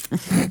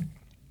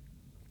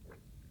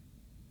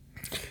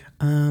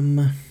 I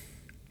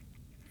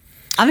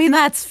mean,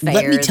 that's fair.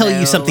 Let me tell you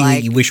though, something like,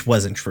 that you wish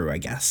wasn't true, I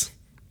guess.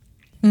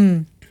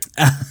 Good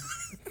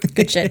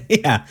shit.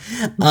 Yeah.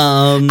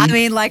 I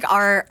mean, like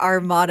our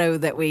motto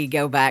that we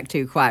go back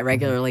to quite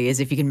regularly is,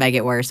 if you can make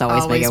it worse,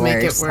 always, Always make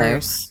it worse.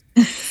 worse.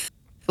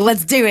 So,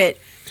 let's do it.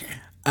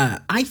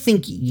 I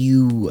think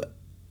you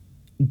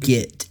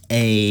get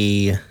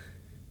we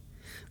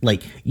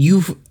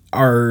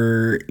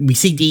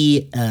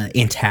CD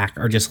and TAC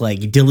are just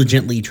like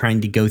diligently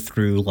trying to go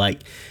through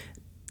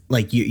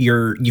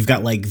you've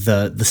got like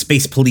the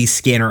space police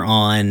scanner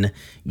on,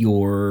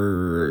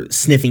 you're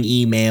sniffing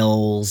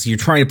emails, you're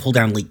trying to pull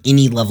down like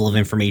any level of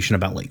information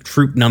about like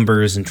troop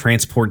numbers and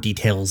transport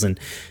details and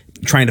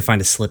trying to find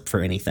a slip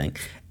for anything.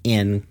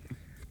 And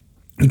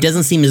it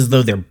doesn't seem as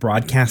though they're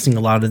broadcasting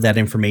a lot of that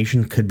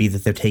information. Could be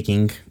that they're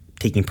taking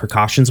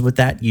precautions with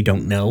that. You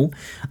don't know.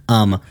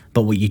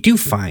 But what you do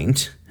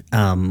find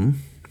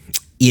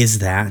is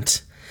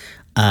that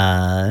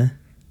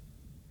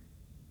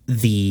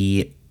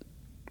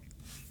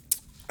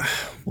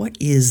hold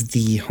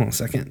on a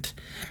second.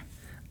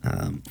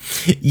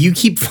 You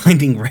keep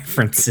finding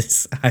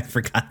references. I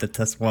forgot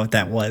that's what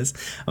that was.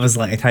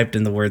 I typed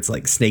in the words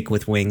like snake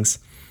with wings.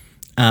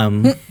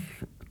 And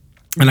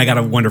I got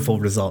a wonderful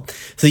result.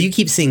 So you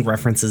keep seeing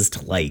references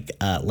to like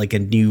a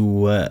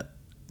new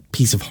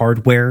piece of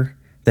hardware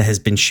that has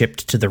been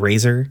shipped to the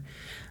Razor.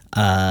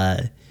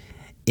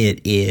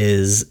 It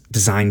is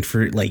designed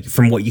for, like,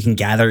 from what you can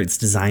gather, it's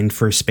designed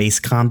for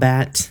space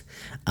combat.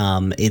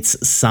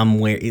 It's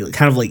somewhere, it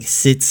kind of like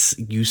sits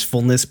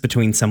usefulness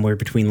somewhere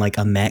between like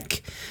a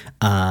mech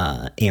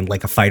and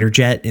like a fighter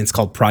jet. And it's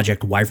called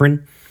Project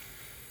Wyvern.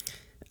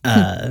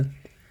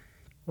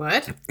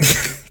 What?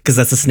 Because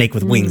that's a snake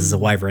with wings, is a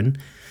wyvern.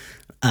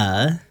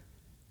 I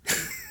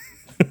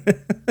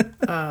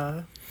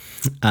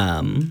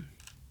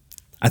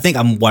think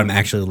what I'm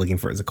actually looking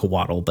for is a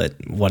coatl, but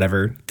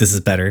whatever. This is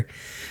better.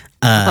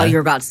 Oh, you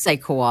were about to say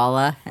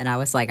koala, and I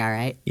was like, all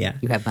right. Yeah.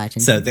 You have my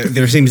attention. So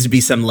there seems to be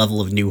some level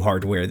of new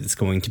hardware that's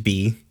going to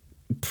be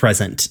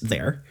present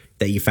there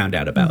that you found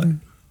out about.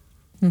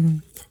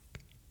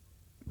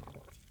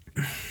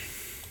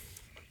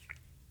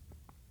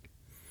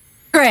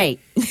 Great.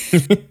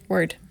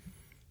 Word.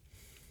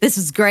 This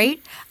is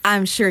great.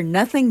 I'm sure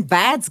nothing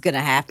bad's going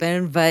to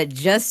happen, but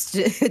just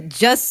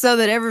so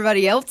that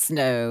everybody else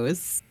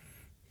knows.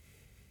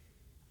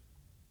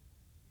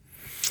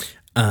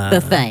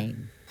 The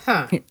thing.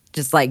 Huh.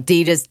 Just like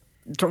Dee just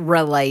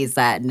relays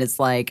that, and it's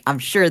like, I'm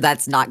sure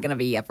that's not going to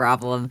be a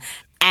problem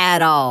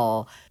at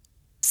all.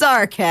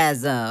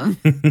 Sarcasm.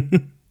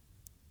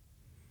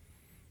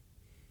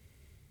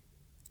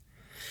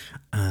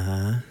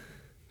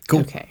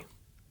 Cool. Okay.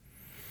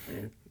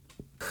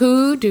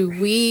 Who do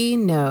we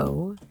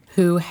know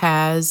who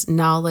has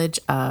knowledge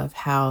of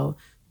how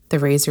the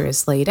Razor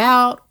is laid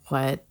out,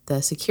 what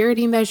the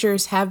security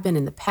measures have been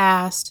in the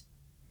past,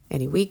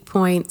 any weak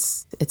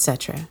points,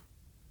 etc.?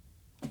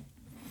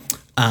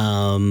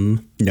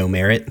 No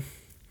merit.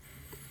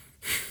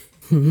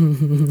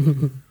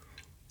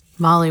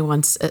 Molly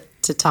wants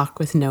to talk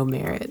with no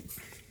merit.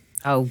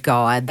 Oh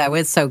God, that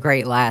was so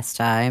great last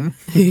time.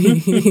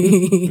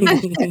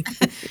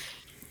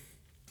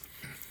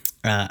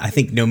 I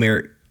think no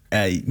merit.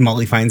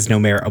 Molly finds no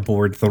merit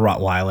aboard the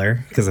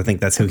Rottweiler because I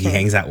think that's who he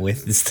hangs out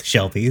with. Is the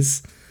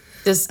Shelbys.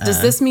 Does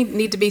this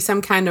need to be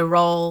some kind of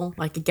role,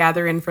 like a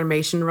gather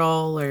information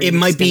role, or It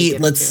might be.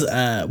 Let's.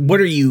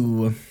 What are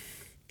you?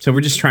 So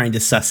we're just trying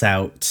to suss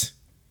out.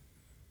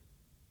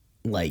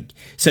 Like,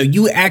 so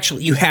you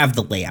have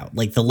the layout.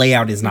 Like, the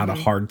layout is not a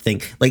hard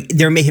thing. Like,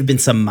 there may have been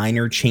some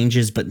minor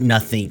changes, but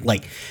nothing.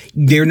 Like,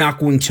 they're not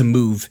going to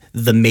move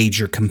the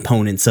major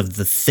components of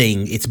the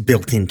thing. It's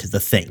built into the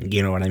thing.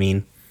 You know what I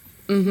mean?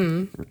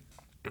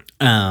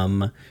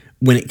 Mm-hmm.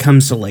 When it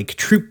comes to like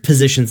troop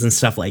positions and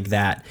stuff like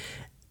that,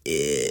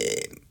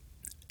 it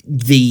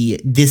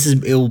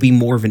will be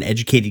more of an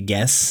educated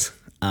guess.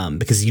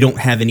 Because you don't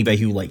have anybody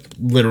who like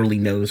literally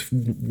knows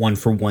one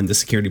for one the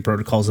security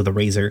protocols of the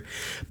Razor,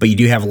 but you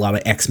do have a lot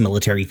of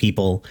ex-military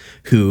people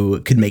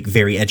who could make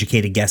very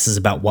educated guesses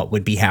about what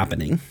would be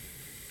happening.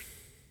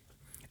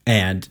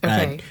 And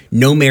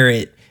no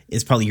merit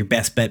is probably your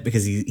best bet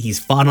because he's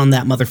fought on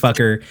that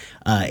motherfucker,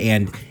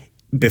 and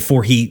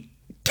before he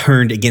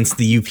turned against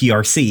the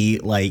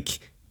UPRC, like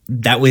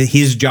that was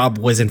his job.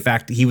 Was in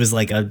fact he was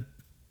like a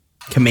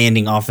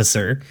commanding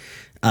officer.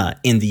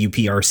 In the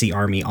UPRC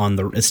army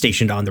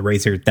stationed on the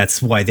Razor.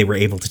 That's why they were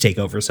able to take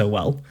over so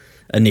well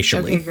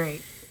initially. Okay,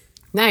 great,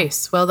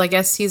 nice. Well, I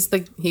guess he's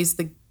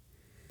the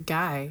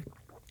guy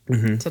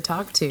to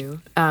talk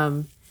to.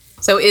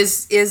 So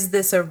is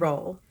this a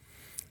role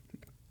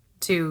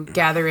to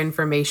gather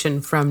information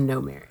from no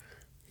merit?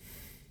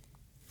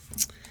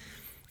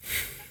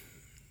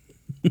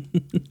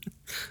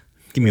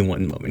 Give me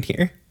one moment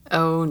here.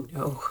 Oh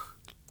no.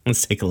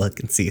 Let's take a look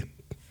and see.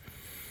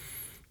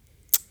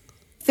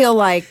 Feel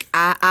like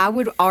I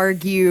would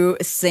argue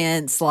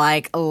since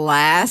like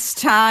last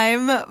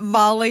time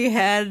Molly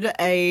had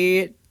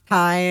a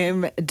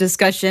time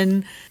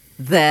discussion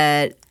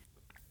that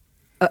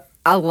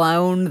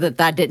alone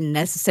that didn't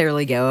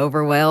necessarily go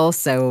over well,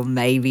 so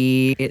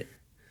maybe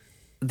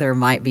there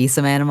might be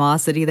some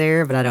animosity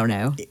there, but I don't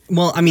know.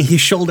 Well, I mean,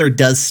 his shoulder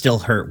does still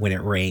hurt when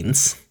it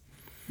rains.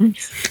 Did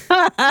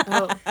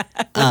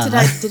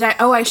I?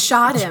 Oh, I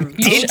shot him.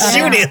 Did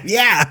shoot him?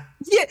 Yeah.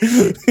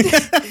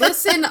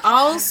 Listen,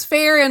 all's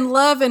fair in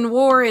love and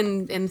war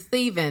and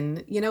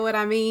thieving. You know what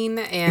I mean?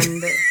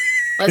 And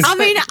I know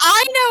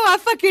I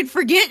fucking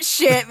forget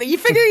shit, but you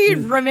figure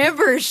you'd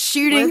remember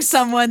shooting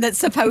someone that's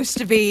supposed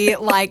to be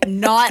like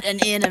not an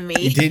enemy.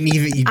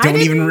 You don't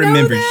even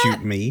remember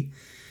shooting me.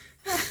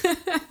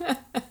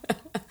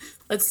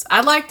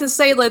 I'd like to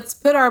say let's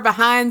put our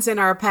behinds in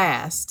our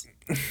past.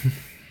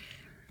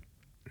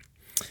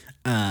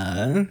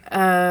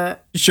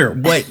 Sure.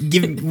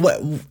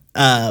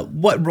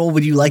 What role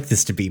would you like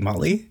this to be,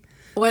 Molly?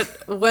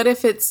 What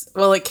if it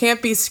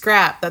can't be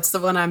Scrap. That's the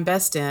one I'm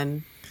best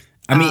in.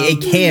 I mean,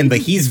 it can, but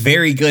he's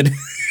very good.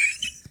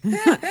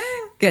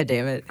 God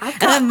damn it. And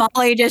then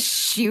Molly just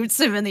shoots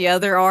him in the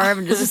other arm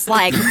and is just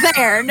like,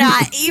 there,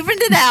 not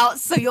evened it out,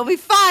 so you'll be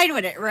fine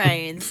when it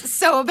rains.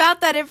 So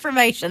about that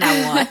information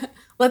I want.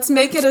 Let's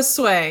make it a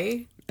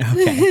sway.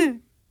 Okay.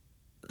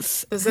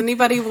 Does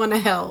anybody want to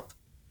help?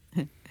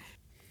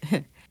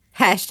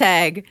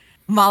 Hashtag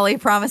Molly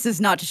promises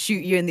not to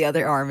shoot you in the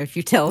other arm if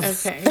you tell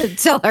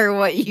her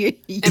what you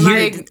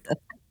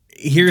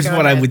Here's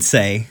what I would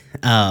say.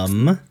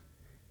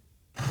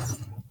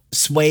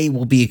 Sway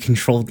will be a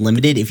controlled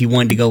limited. If you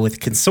wanted to go with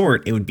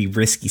consort, it would be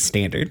risky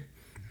standard.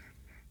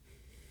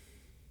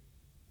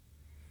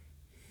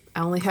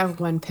 I only have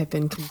one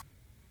Pippin.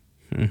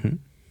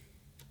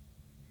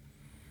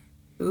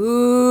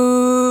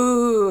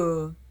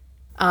 Ooh.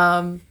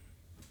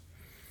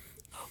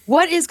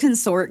 What is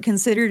consort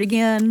considered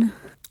again?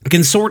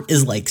 Consort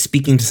is like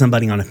speaking to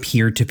somebody on a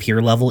peer-to-peer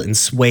level, and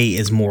sway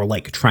is more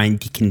like trying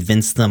to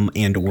convince them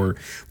and or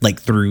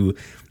like through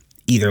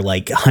either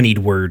like honeyed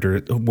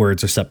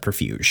words or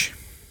subterfuge.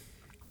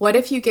 What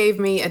if you gave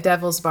me a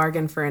devil's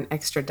bargain for an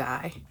extra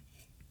die?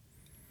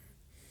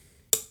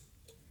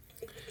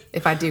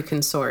 If I do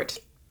consort.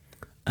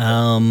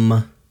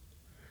 I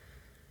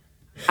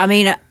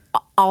mean,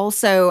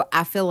 also,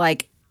 I feel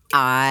like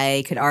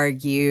I could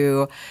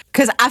argue,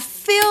 because I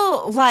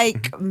feel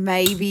like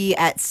maybe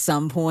at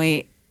some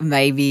point,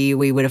 maybe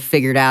we would have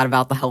figured out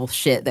about the whole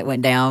shit that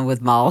went down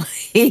with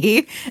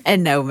Molly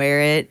and no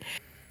merit.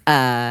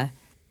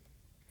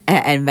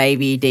 And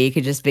maybe D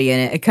could just be in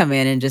it, come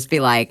in and just be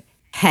like,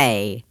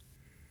 hey,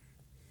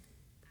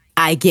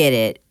 I get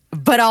it.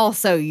 But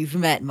also, you've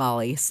met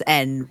Molly,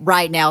 and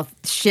right now,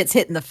 shit's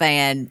hitting the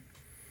fan.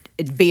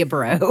 Be a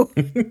bro.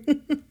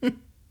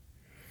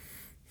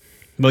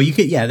 Well, you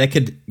could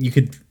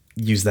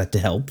use that to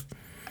help.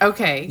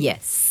 Okay.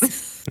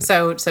 Yes.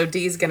 So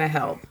D's gonna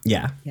help.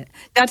 Yeah.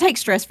 I'll take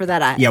stress for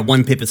that. Yeah,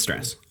 1 pip of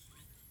stress.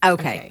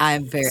 Okay.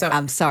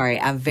 I'm sorry.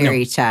 I'm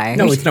very shy.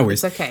 No, it's no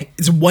worries. It's okay.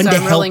 It's 1 So to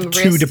I'm rolling help,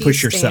 2 to risky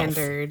push yourself.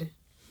 Standard.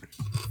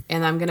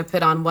 And I'm going to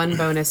put on 1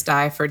 bonus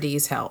die for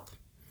Dee's help.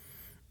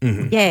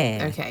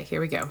 Yeah. Okay,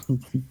 here we go.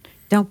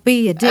 Don't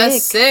be a A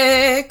dick.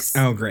 6.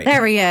 Oh, great.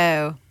 There we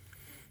go.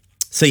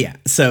 So yeah,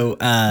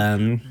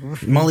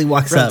 Molly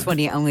walks Roll up,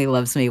 20 only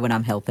loves me when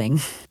I'm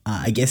helping.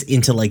 I guess,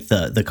 into like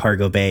the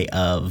cargo bay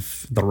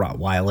of the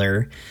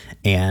Rottweiler,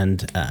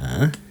 and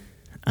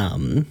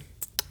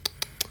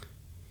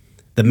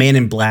the Man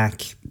in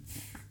Black,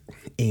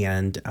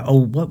 and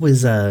what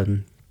was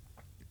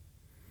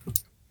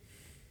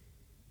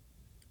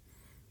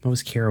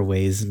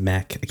Caraway's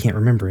mech? I can't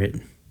remember it.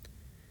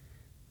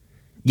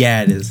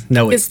 Yeah, it is.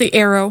 No, It's the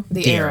arrow.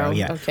 The arrow.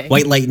 Yeah, Okay.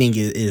 White Lightning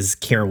is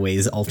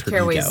Caraway's alter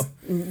Caraway's. ego.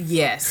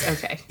 Yes.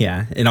 Okay.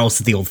 Yeah, and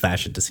also the Old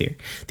Fashioned is here.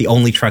 The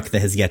only truck that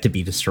has yet to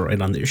be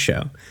destroyed on this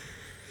show.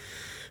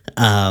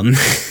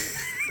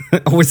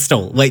 Or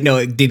stolen. Wait, no,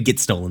 it did get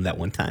stolen that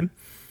one time.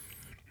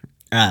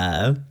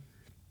 And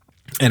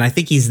I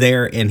think he's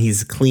there and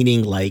he's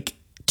cleaning like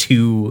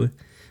two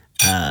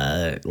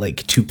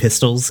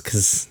pistols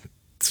because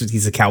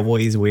he's a cowboy.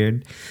 He's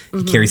weird.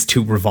 He carries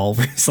 2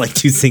 revolvers, like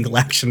 2 single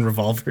action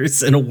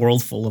revolvers in a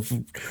world full of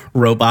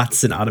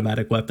robots and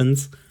automatic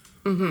weapons.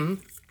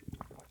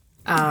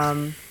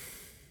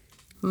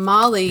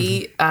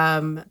 Molly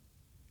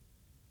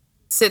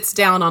sits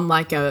down on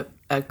like a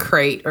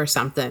crate or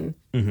something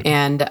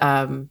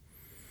and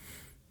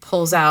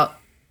pulls out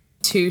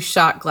 2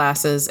 shot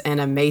glasses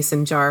and a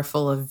mason jar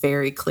full of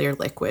very clear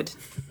liquid.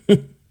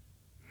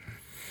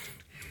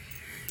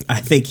 I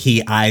think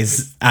he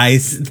eyes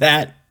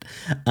that,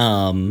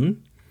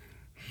 and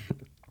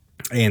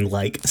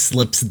like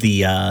slips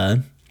the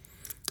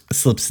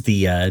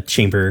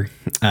chamber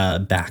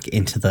back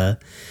into the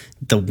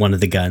one of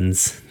the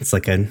guns. It's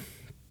like a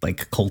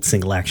Colt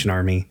single action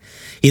army.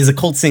 He has a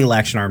Colt single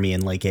action army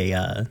and like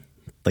a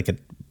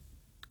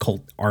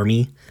Colt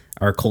army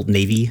or Colt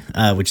Navy,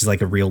 which is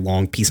like a real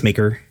long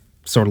peacemaker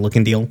sort of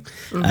looking deal,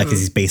 because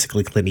he's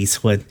basically Clint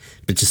Eastwood,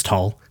 but just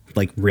tall.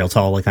 Like real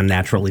tall, like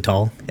unnaturally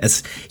tall.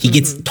 As he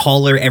gets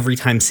taller every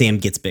time Sam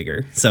gets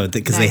bigger, so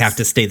because they have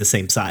to stay the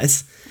same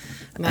size.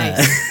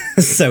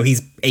 Nice. So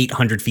he's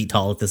 800 feet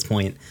tall at this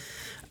point.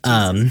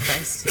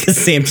 Christ. Because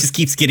Sam just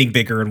keeps getting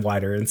bigger and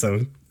wider, and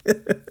so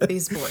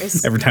These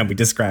boys. every time we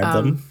describe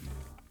them,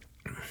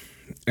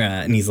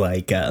 and he's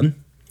like,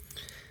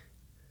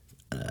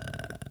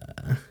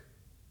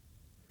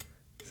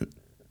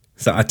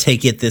 so I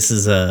take it this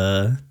is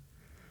a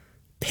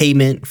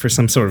payment for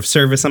some sort of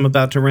service I'm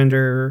about to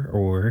render,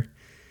 or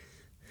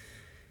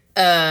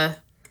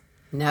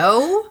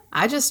No,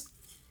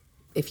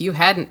 if you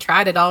hadn't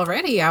tried it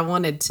already, I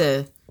wanted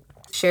to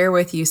share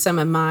with you some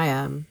of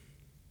my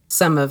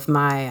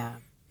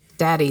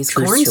daddy's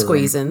Truth corn serum.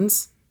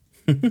 squeezins.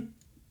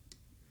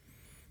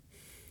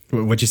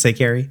 what'd you say,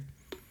 Carrie?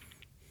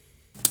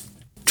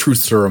 Truth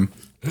serum.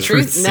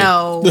 Truth,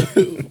 no.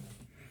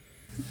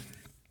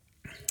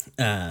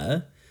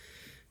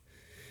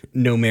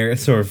 No Merit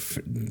sort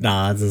of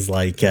nods and is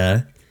like,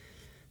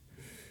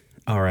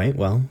 all right,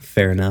 well,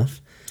 fair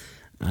enough.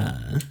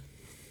 And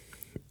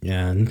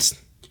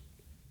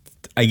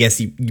I guess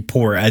you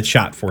pour a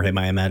shot for him,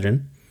 I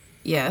imagine.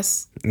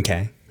 Yes.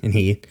 Okay. And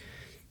he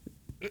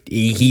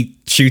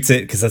shoots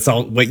it because that's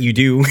all what you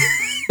do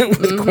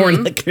with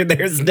corn liquor.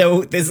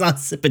 There's not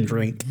sip and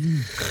drink.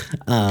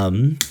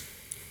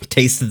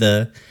 Taste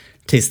the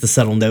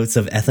subtle notes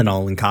of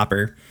ethanol and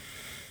copper.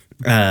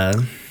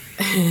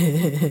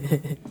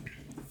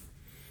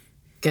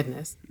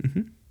 Goodness.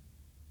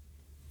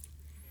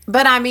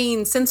 But I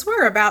mean, since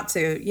we're about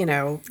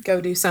to,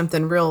 go do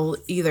something real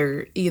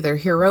either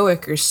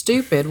heroic or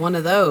stupid, one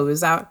of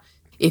those,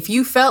 if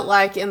you felt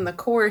like in the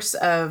course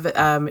of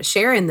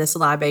sharing this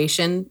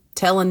libation,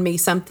 telling me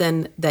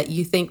something that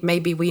you think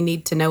maybe we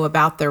need to know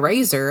about the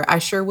razor, I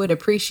sure would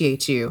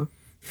appreciate you.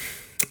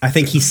 I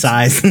think he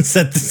sighs and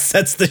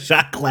sets the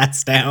shot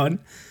glass down.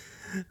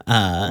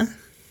 And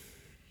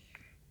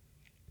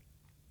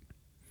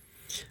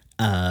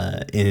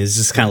is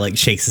just kind of like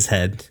shakes his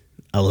head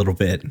a little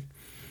bit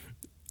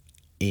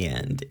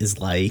and is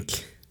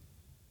like,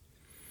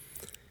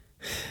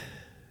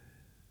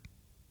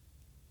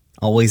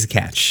 always a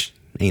catch,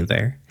 ain't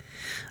there?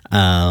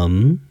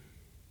 All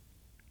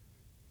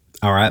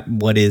right,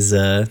 what is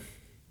it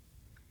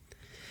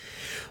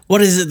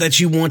that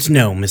you want to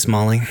know, Miss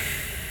Molly?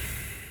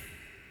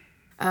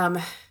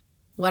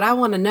 What I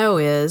want to know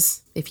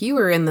is if you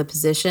were in the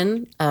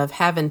position of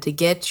having to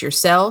get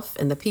yourself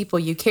and the people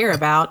you care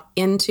about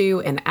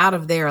into and out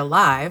of there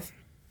alive,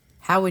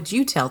 how would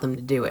you tell them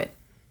to do it?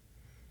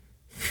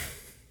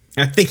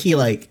 I think he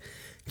like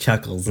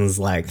chuckles and is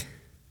like,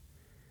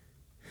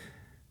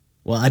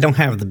 well, I don't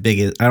have the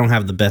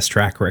best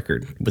track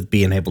record with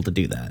being able to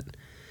do that.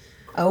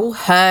 Oh,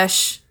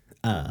 hush.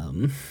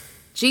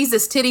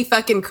 Jesus titty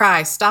fucking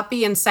Christ. Stop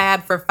being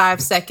sad for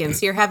 5 seconds.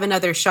 Here, have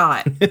another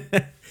shot.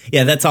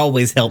 Yeah, that's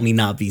always helped me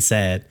not be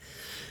sad.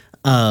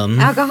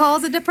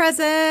 Alcohol's a depressant.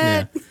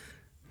 Yeah.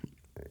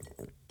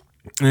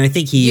 And I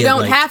think he You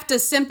don't have to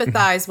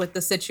sympathize with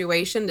the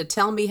situation to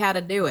tell me how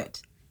to do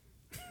it.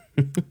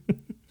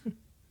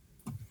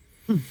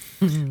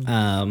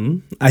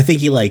 I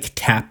think he like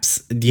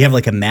taps. Do you have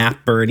like a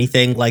map or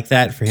anything like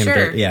that for him?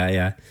 Sure.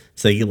 Yeah.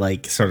 So he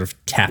like sort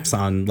of taps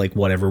on like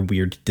whatever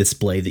weird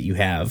display that you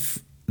have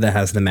that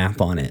has the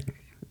map on it,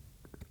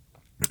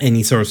 and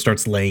he sort of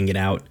starts laying it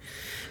out.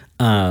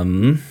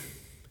 The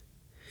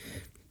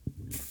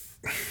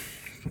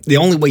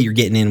only way you're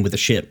getting in with a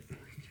ship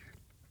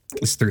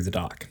is through the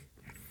dock,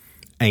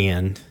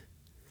 and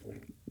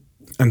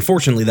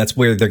unfortunately, that's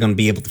where they're going to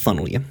be able to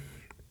funnel you.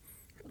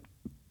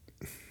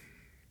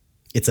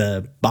 It's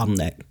a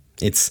bottleneck.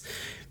 It's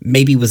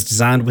maybe was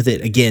designed with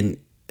it. Again,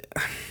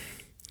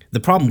 the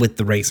problem with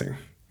the Razor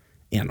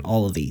and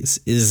all of these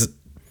is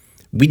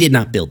we did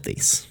not build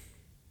these.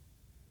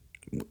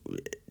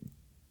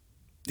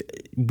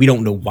 We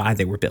don't know why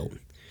they were built.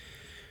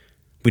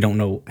 We don't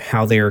know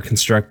how they are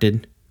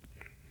constructed,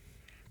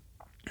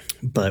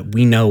 but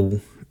we know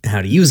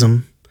how to use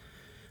them,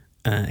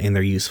 and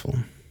they're useful.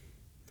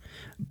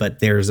 But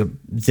this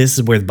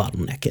is where the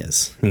bottleneck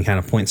is, and kind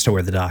of points to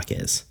where the dock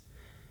is.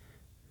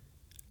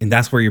 And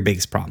that's where your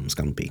biggest problem is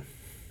going to be.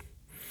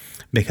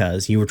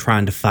 Because you were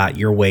trying to fight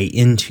your way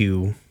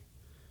into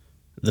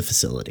the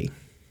facility.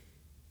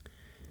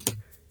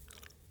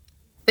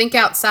 Think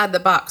outside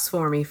the box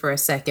for me for a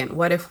second.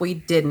 What if we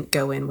didn't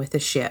go in with a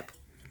ship?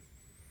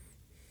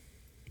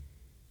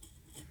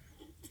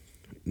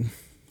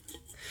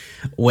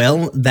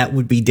 Well, that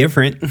would be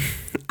different.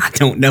 I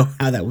don't know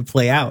how that would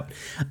play out.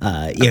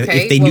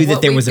 If they knew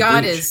that there was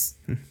a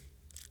breach.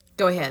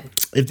 Go ahead.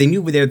 If they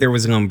knew there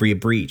was going to be a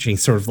breach, and he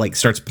sort of like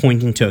starts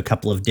pointing to a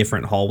couple of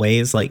different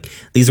hallways, like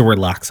these are where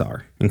locks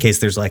are, in case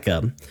there's like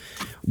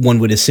one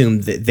would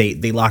assume that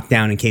they lock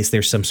down in case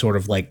there's some sort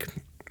of like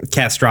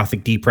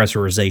catastrophic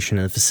depressurization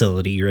in the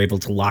facility. You're able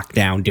to lock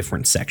down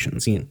different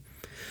sections.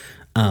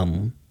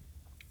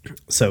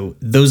 So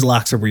those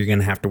locks are where you're going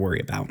to have to worry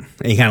about.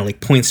 And he kind of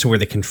like points to where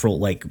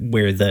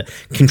the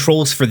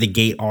controls for the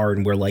gate are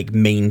and where like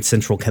main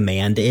central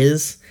command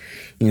is.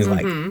 And he's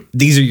like,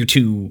 these are your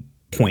 2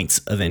 points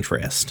of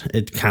interest.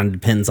 It kind of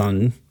depends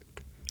on,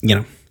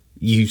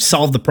 you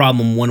solve the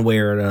problem one way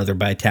or another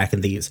by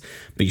attacking these,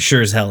 but you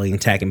sure as hell ain't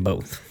attacking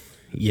both.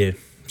 Yeah.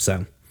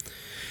 So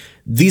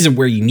these are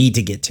where you need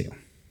to get to.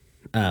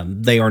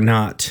 They are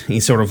not. He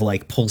sort of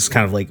like pulls it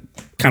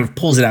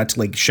out to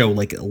like show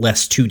like a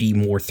less 2D,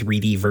 more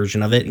 3D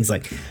version of it. He's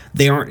like,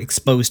 they aren't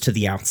exposed to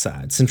the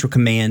outside. Central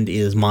command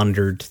is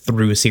monitored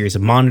through a series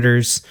of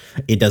monitors.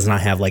 It does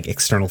not have like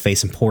external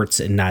facing ports,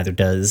 and neither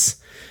does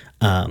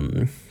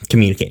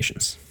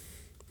communications.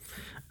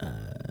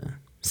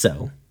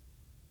 So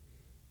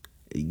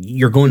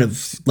you're going to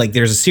like,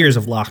 there's a series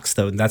of locks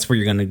though, and that's where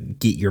you're going to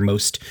get your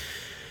most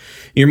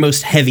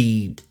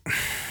heavy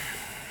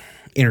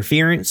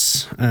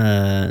interference.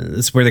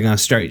 That's where they're going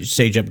to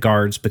stage up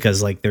guards,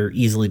 because like they're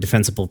easily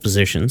defensible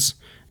positions.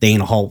 They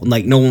ain't a hall,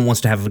 like no one wants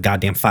to have a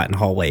goddamn fight in a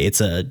hallway.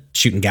 It's a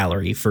shooting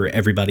gallery for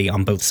everybody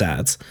on both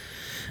sides.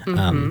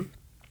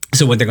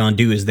 So what they're going to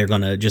do is they're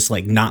going to just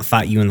like not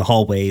fight you in the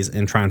hallways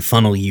and try and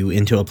funnel you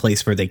into a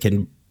place where they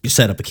can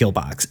set up a kill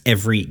box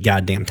every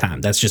goddamn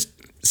time. That's just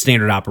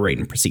standard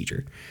operating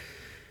procedure.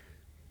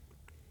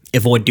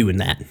 Avoid doing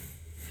that.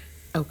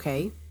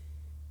 Okay.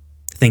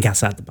 Think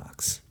outside the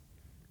box,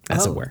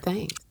 as it were.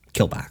 Thanks.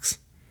 Kill box.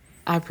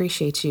 I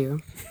appreciate you.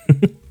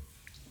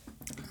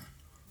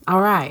 All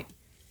right.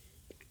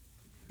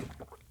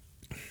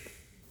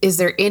 Is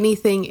there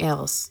anything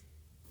else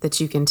that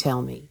you can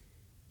tell me?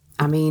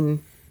 I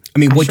mean,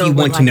 what do you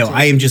want to know? to.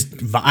 I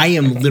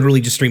am literally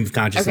just stream of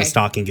consciousness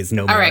talking is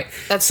no All merit. right.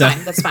 That's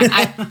fine. That's fine.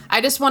 I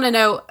just want to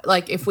know,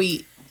 like, if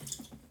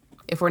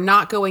we're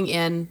not going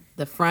in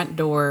the front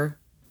door,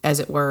 as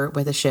it were,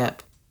 with a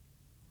ship,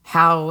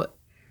 how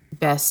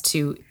best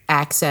to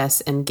access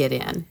and get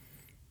in?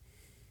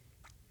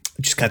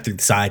 Just cut through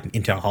the side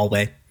into a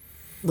hallway.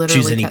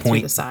 Literally Choose any cut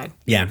point. through the side.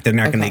 Yeah, they're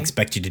not going to Okay.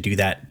 expect you to do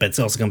that, but it's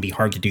also going to be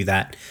hard to do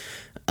that.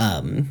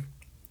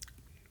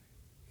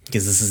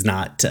 Because this is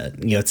not,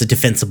 it's a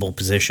defensible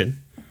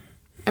position.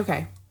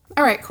 Okay.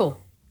 All right, cool.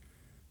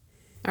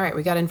 All right,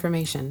 we got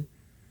information.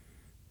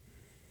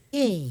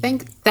 Yay.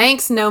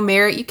 Thanks, No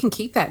Merit. You can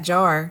keep that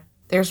jar.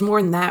 There's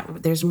more than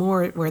that. There's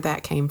more where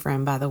that came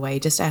from, by the way.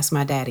 Just ask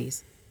my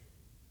daddies.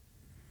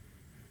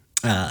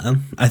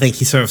 I think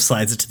he sort of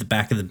slides it to the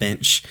back of the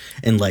bench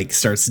and like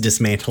starts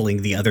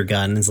dismantling the other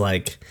gun. Is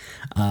like,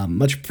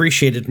 much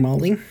appreciated,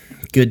 Molly.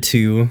 Good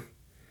to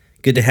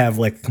have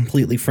like a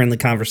completely friendly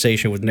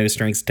conversation with no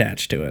strings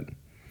attached to it.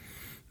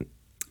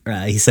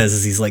 He says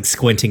as he's like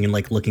squinting and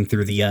like looking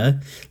through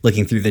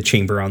the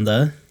chamber on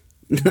the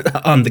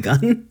on the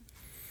gun.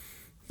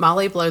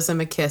 Molly blows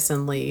him a kiss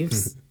and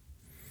leaves.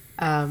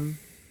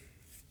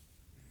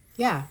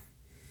 Yeah.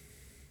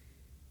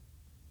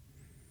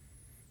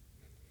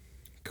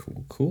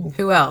 Cool.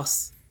 Who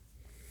else?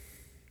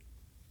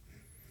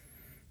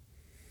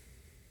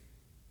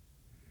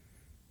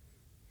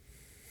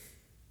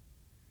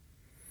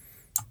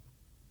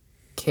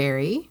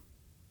 Carrie?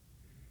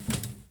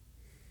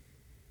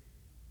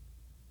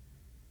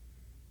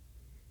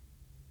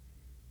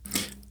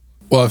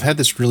 Well, I've had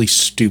this really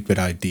stupid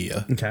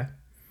idea. Okay.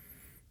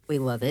 We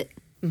love it.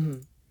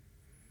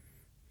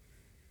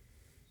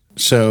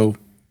 So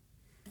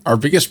our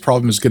biggest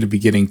problem is going to be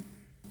getting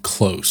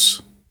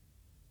close.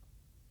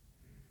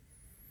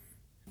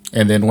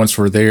 And then once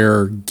we're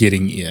there,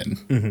 getting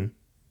in.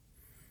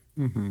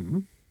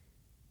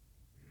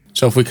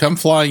 So if we come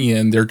flying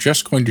in, they're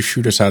just going to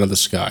shoot us out of the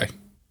sky.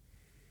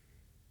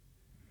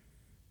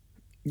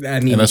 I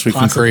mean, Unless we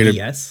can possibly, create a-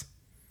 yes,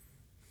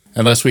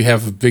 Unless we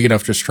have a big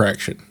enough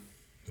distraction.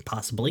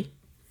 possibly.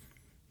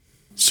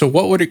 So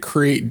what would it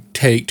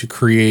take to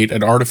create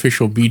an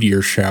artificial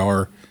meteor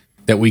shower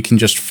that we can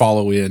just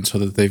follow in so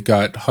that they've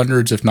got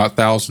hundreds, if not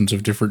thousands,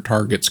 of different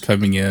targets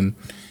coming in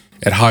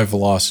at high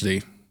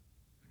velocity,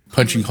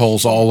 punching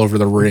holes all over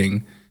the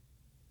ring?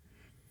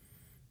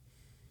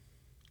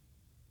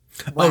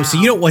 Oh, so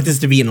you don't want this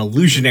to be an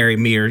illusionary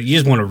meteor. You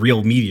just want a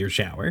real meteor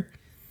shower.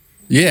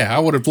 Yeah, I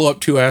would have blow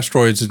up 2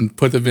 asteroids and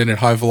put them in at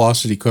high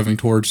velocity coming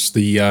towards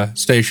the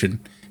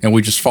station, and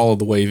we just follow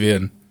the wave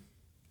in.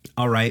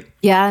 All right.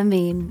 Yeah, I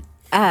mean,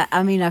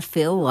 I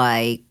feel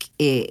like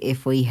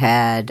if we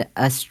had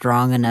a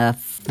strong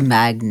enough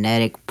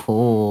magnetic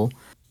pull,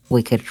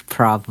 we could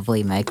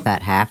probably make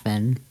that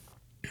happen.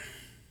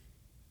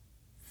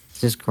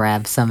 Just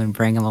grab some and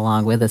bring them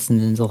along with us,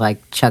 and then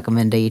like chuck them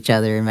into each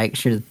other and make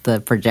sure that the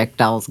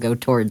projectiles go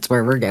towards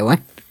where we're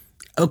going.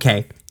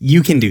 Okay,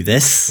 you can do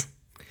this.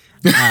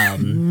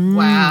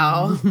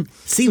 Wow.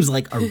 Seems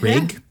like a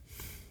rig.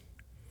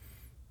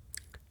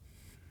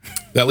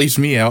 That leaves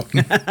me out.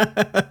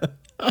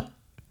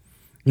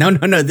 No.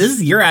 This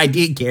is your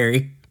idea,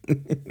 Gary.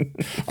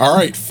 All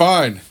right,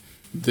 fine.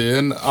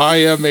 Then I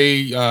am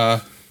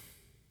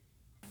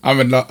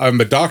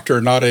I'm a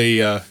doctor, not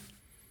a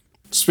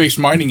space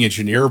mining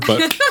engineer,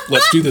 but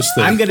let's do this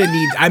thing. I'm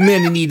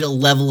gonna need a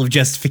level of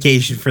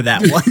justification for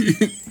that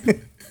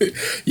one.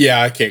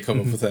 Yeah, I can't come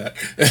up with that.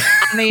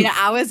 I mean,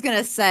 I was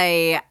gonna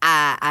say,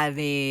 I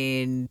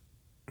mean,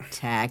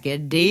 Tack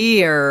and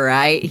D are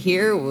right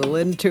here,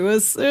 willing to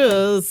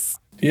assist.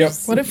 Yep.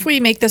 What if we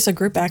make this a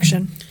group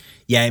action?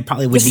 Yeah, it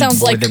probably would This need sounds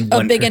more like than a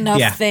one. big enough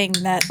Yeah. thing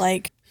that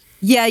like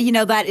Yeah,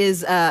 that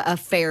is a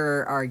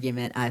fairer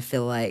argument. I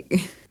feel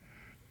like.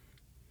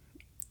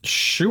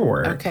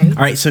 Sure. Okay.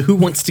 All right. So who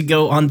wants to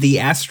go on the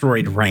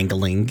asteroid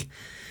wrangling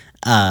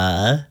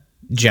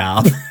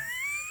job?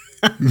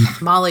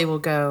 Molly will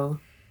go.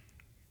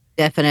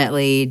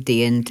 Definitely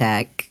D and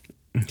Tack.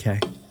 Okay.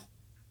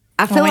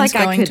 I feel Owen's like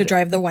I going could. to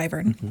drive the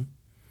Wyvern.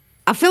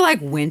 I feel like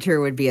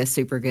Winter would be a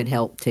super good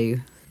help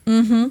too.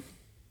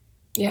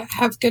 Yeah,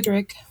 have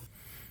Goodrick.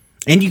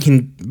 And you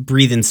can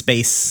breathe in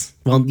space.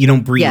 Well, you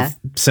don't breathe, Yeah.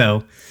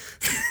 so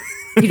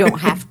You don't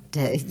have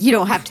to. You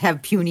don't have to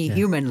have puny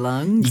human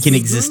lungs. you can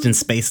exist in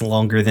space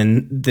longer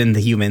than the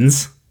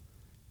humans.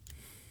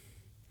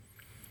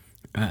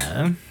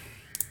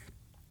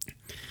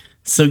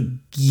 So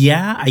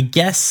yeah, I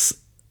guess.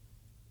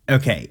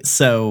 Okay,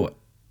 so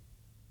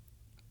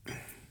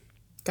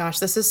Gosh,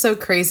 this is so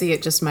crazy.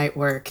 It just might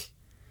work.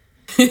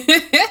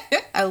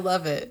 I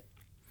love it.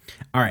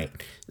 all right,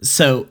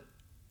 so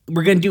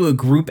we're gonna do a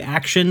group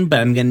action, but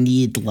I'm gonna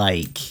need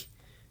like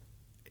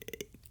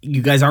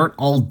you guys aren't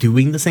all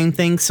doing the same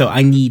thing, so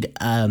I need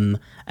a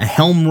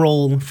helm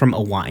roll from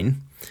Owine,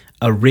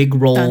 a rig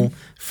roll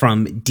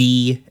from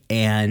D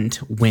and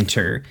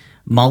Winter.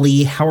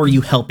 Molly, how are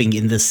you helping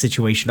in this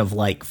situation of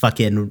like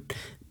fucking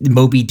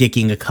Moby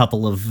Dicking a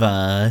couple of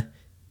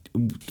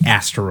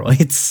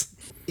asteroids?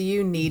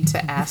 You need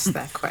to ask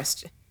that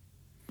question.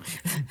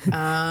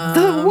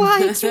 The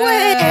white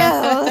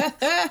whale.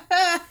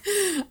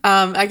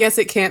 I guess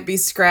it can't be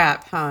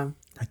scrap, huh?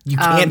 You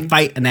can't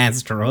fight an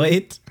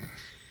asteroid.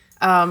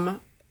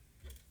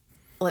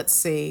 Let's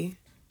see.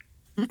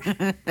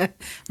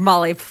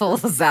 Molly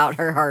pulls out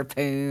her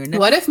harpoon.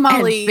 What if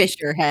Molly? And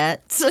Fisher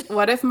hats.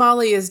 What if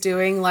Molly is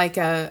doing like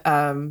a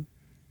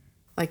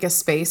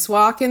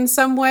spacewalk in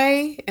some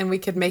way, and we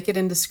could make it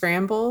into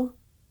scramble?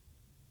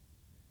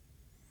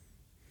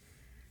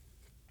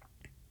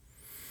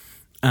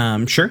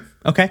 Sure.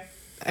 Okay.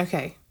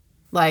 Okay.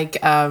 Like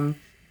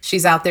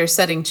she's out there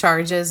setting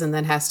charges and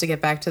then has to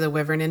get back to the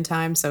Wyvern in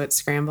time, so it's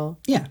scramble.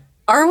 Yeah.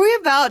 Are we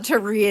about to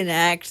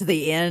reenact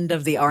the end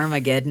of the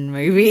Armageddon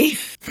movie?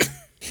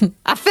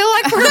 I feel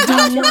like we're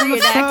about to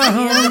reenact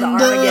the end of the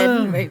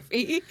Armageddon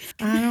movie.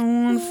 I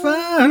don't want to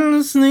fall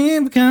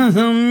asleep because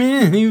I'm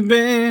in you,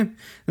 babe.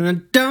 And I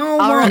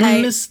don't All want to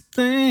right. miss a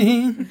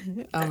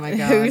thing. Oh my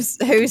god.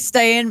 Who's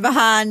staying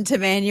behind to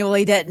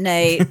manually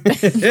detonate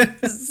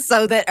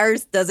so that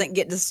Earth doesn't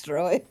get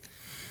destroyed?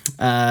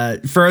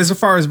 For as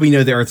far as we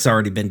know, the Earth's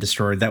already been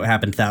destroyed. That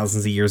happened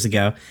thousands of years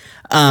ago.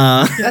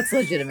 That's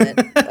legitimate.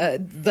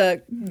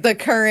 The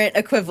current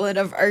equivalent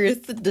of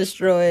Earth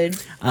destroyed.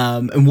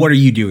 And what are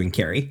you doing,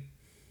 Carrie?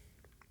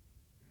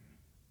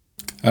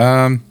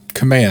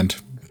 Command.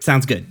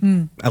 Sounds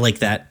good. I like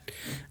that.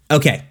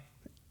 Okay.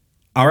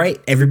 All right,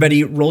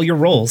 everybody, roll your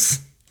rolls.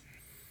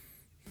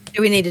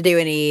 Do we need to do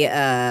any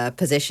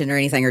position or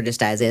anything, or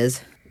just as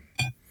is?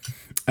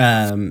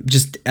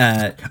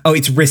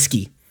 It's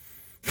risky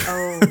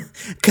Oh.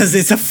 because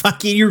it's a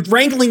fucking you're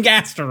wrangling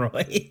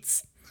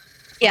asteroids.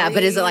 Yeah,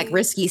 but is it like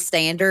risky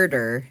standard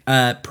or?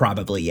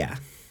 Probably, yeah.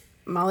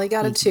 Molly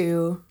got a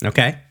 2.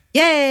 Okay.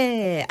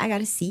 Yeah, I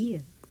gotta see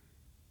you.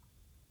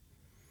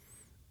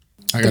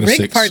 I The got a rig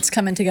 6. part's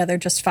coming together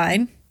just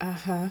fine.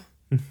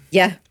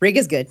 Yeah, rig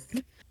is good.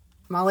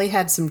 Molly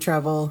had some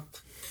trouble.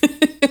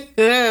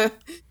 Don't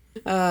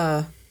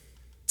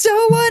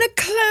want to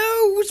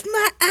close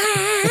my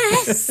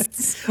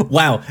eyes.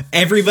 Wow,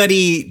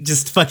 everybody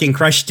just fucking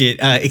crushed it,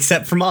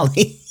 except for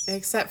Molly.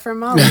 Except for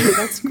Molly.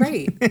 That's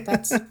great.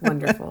 That's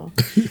wonderful.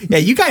 Yeah,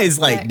 you guys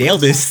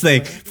nailed this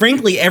thing.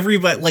 Frankly,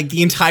 everybody,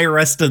 the entire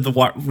rest of the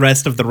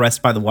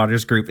Rest by the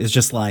Waters group is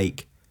just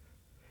like,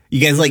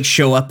 you guys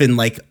show up in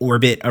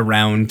orbit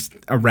around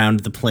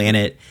the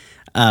planet,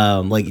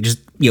 just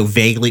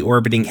vaguely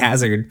orbiting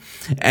Hazard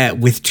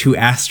with 2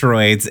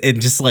 asteroids, and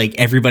just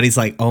everybody's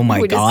like, oh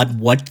my god,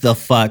 what the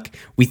fuck?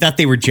 We thought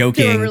they were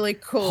joking. Do a really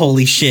cool.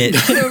 Holy shit!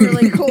 Do a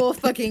really cool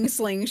fucking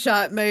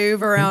slingshot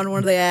move around one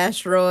of the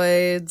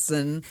asteroids,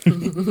 and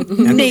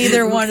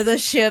neither one of the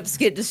ships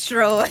get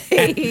destroyed.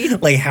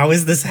 How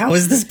is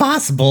this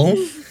possible?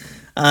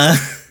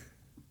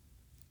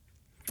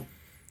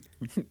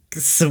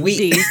 Sweet.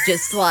 She's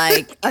just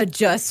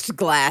adjust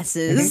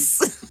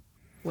glasses.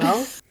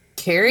 Well,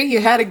 Carrie,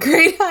 you had a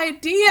great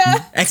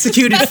idea.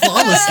 Executed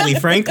flawlessly,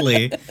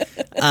 frankly.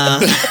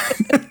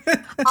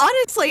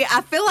 Honestly,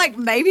 I feel like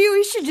maybe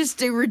we should just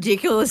do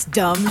ridiculous,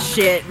 dumb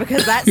shit,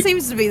 because that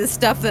seems to be the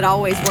stuff that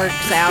always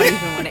works out,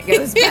 even when it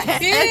goes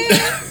bad.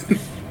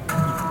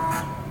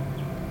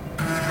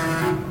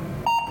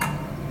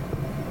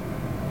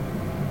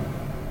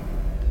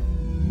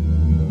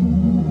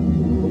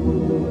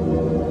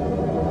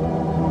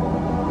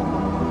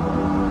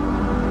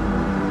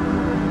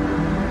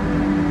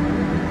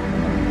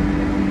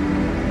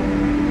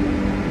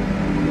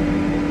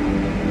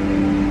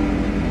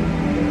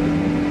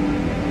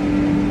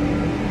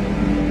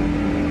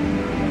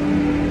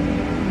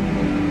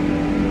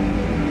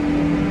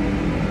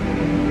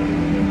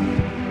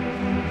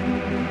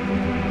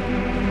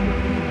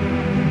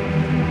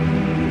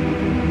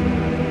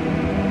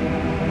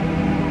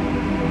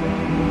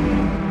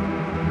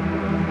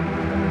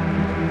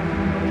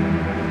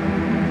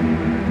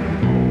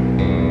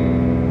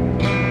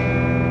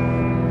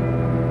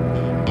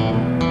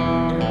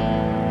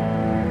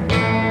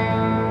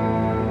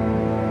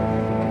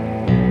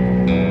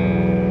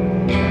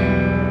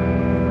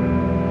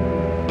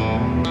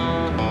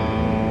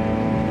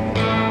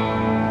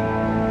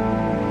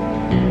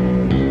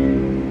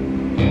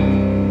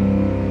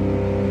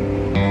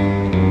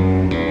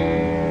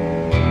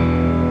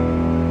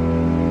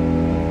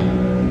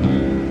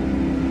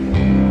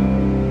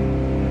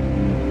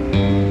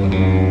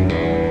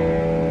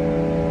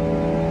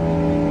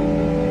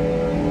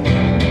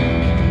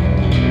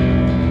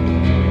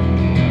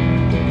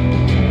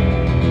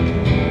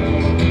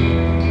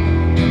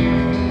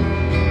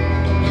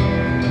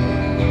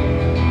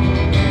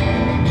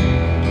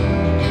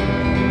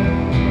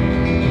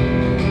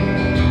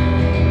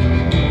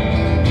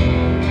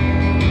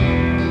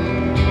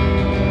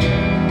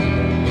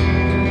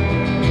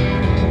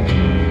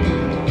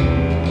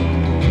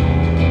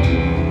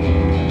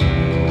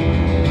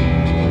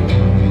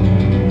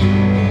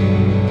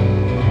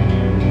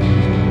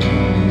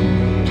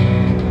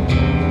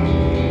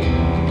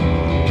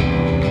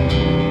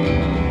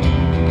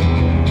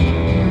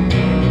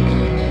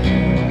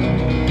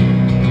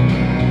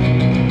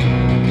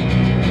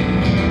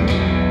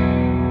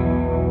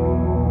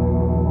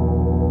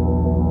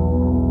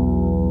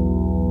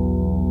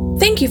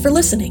 Thank you for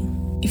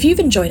listening. If you've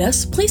enjoyed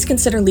us, please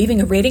consider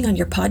leaving a rating on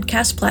your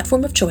podcast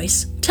platform of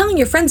choice, telling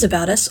your friends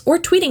about us, or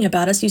tweeting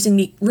about us using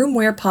the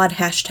RoomWherePod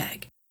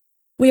hashtag.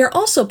 We are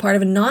also part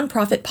of a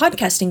non-profit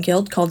podcasting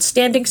guild called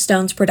Standing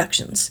Stones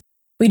Productions.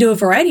 We do a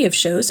variety of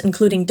shows,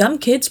 including Dumb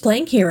Kids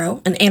Playing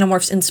Hero, an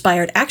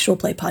Animorphs-inspired actual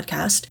play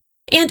podcast,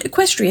 and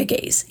Equestria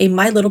Gaze, a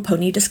My Little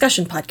Pony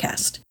discussion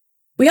podcast.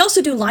 We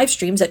also do live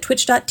streams at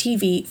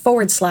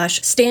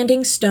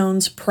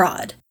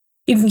twitch.tv/StandingStonesProd.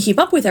 You can keep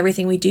up with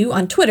everything we do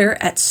on Twitter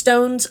at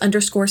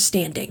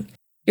 @Stones_standing.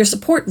 Your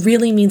support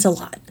really means a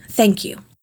lot. Thank you.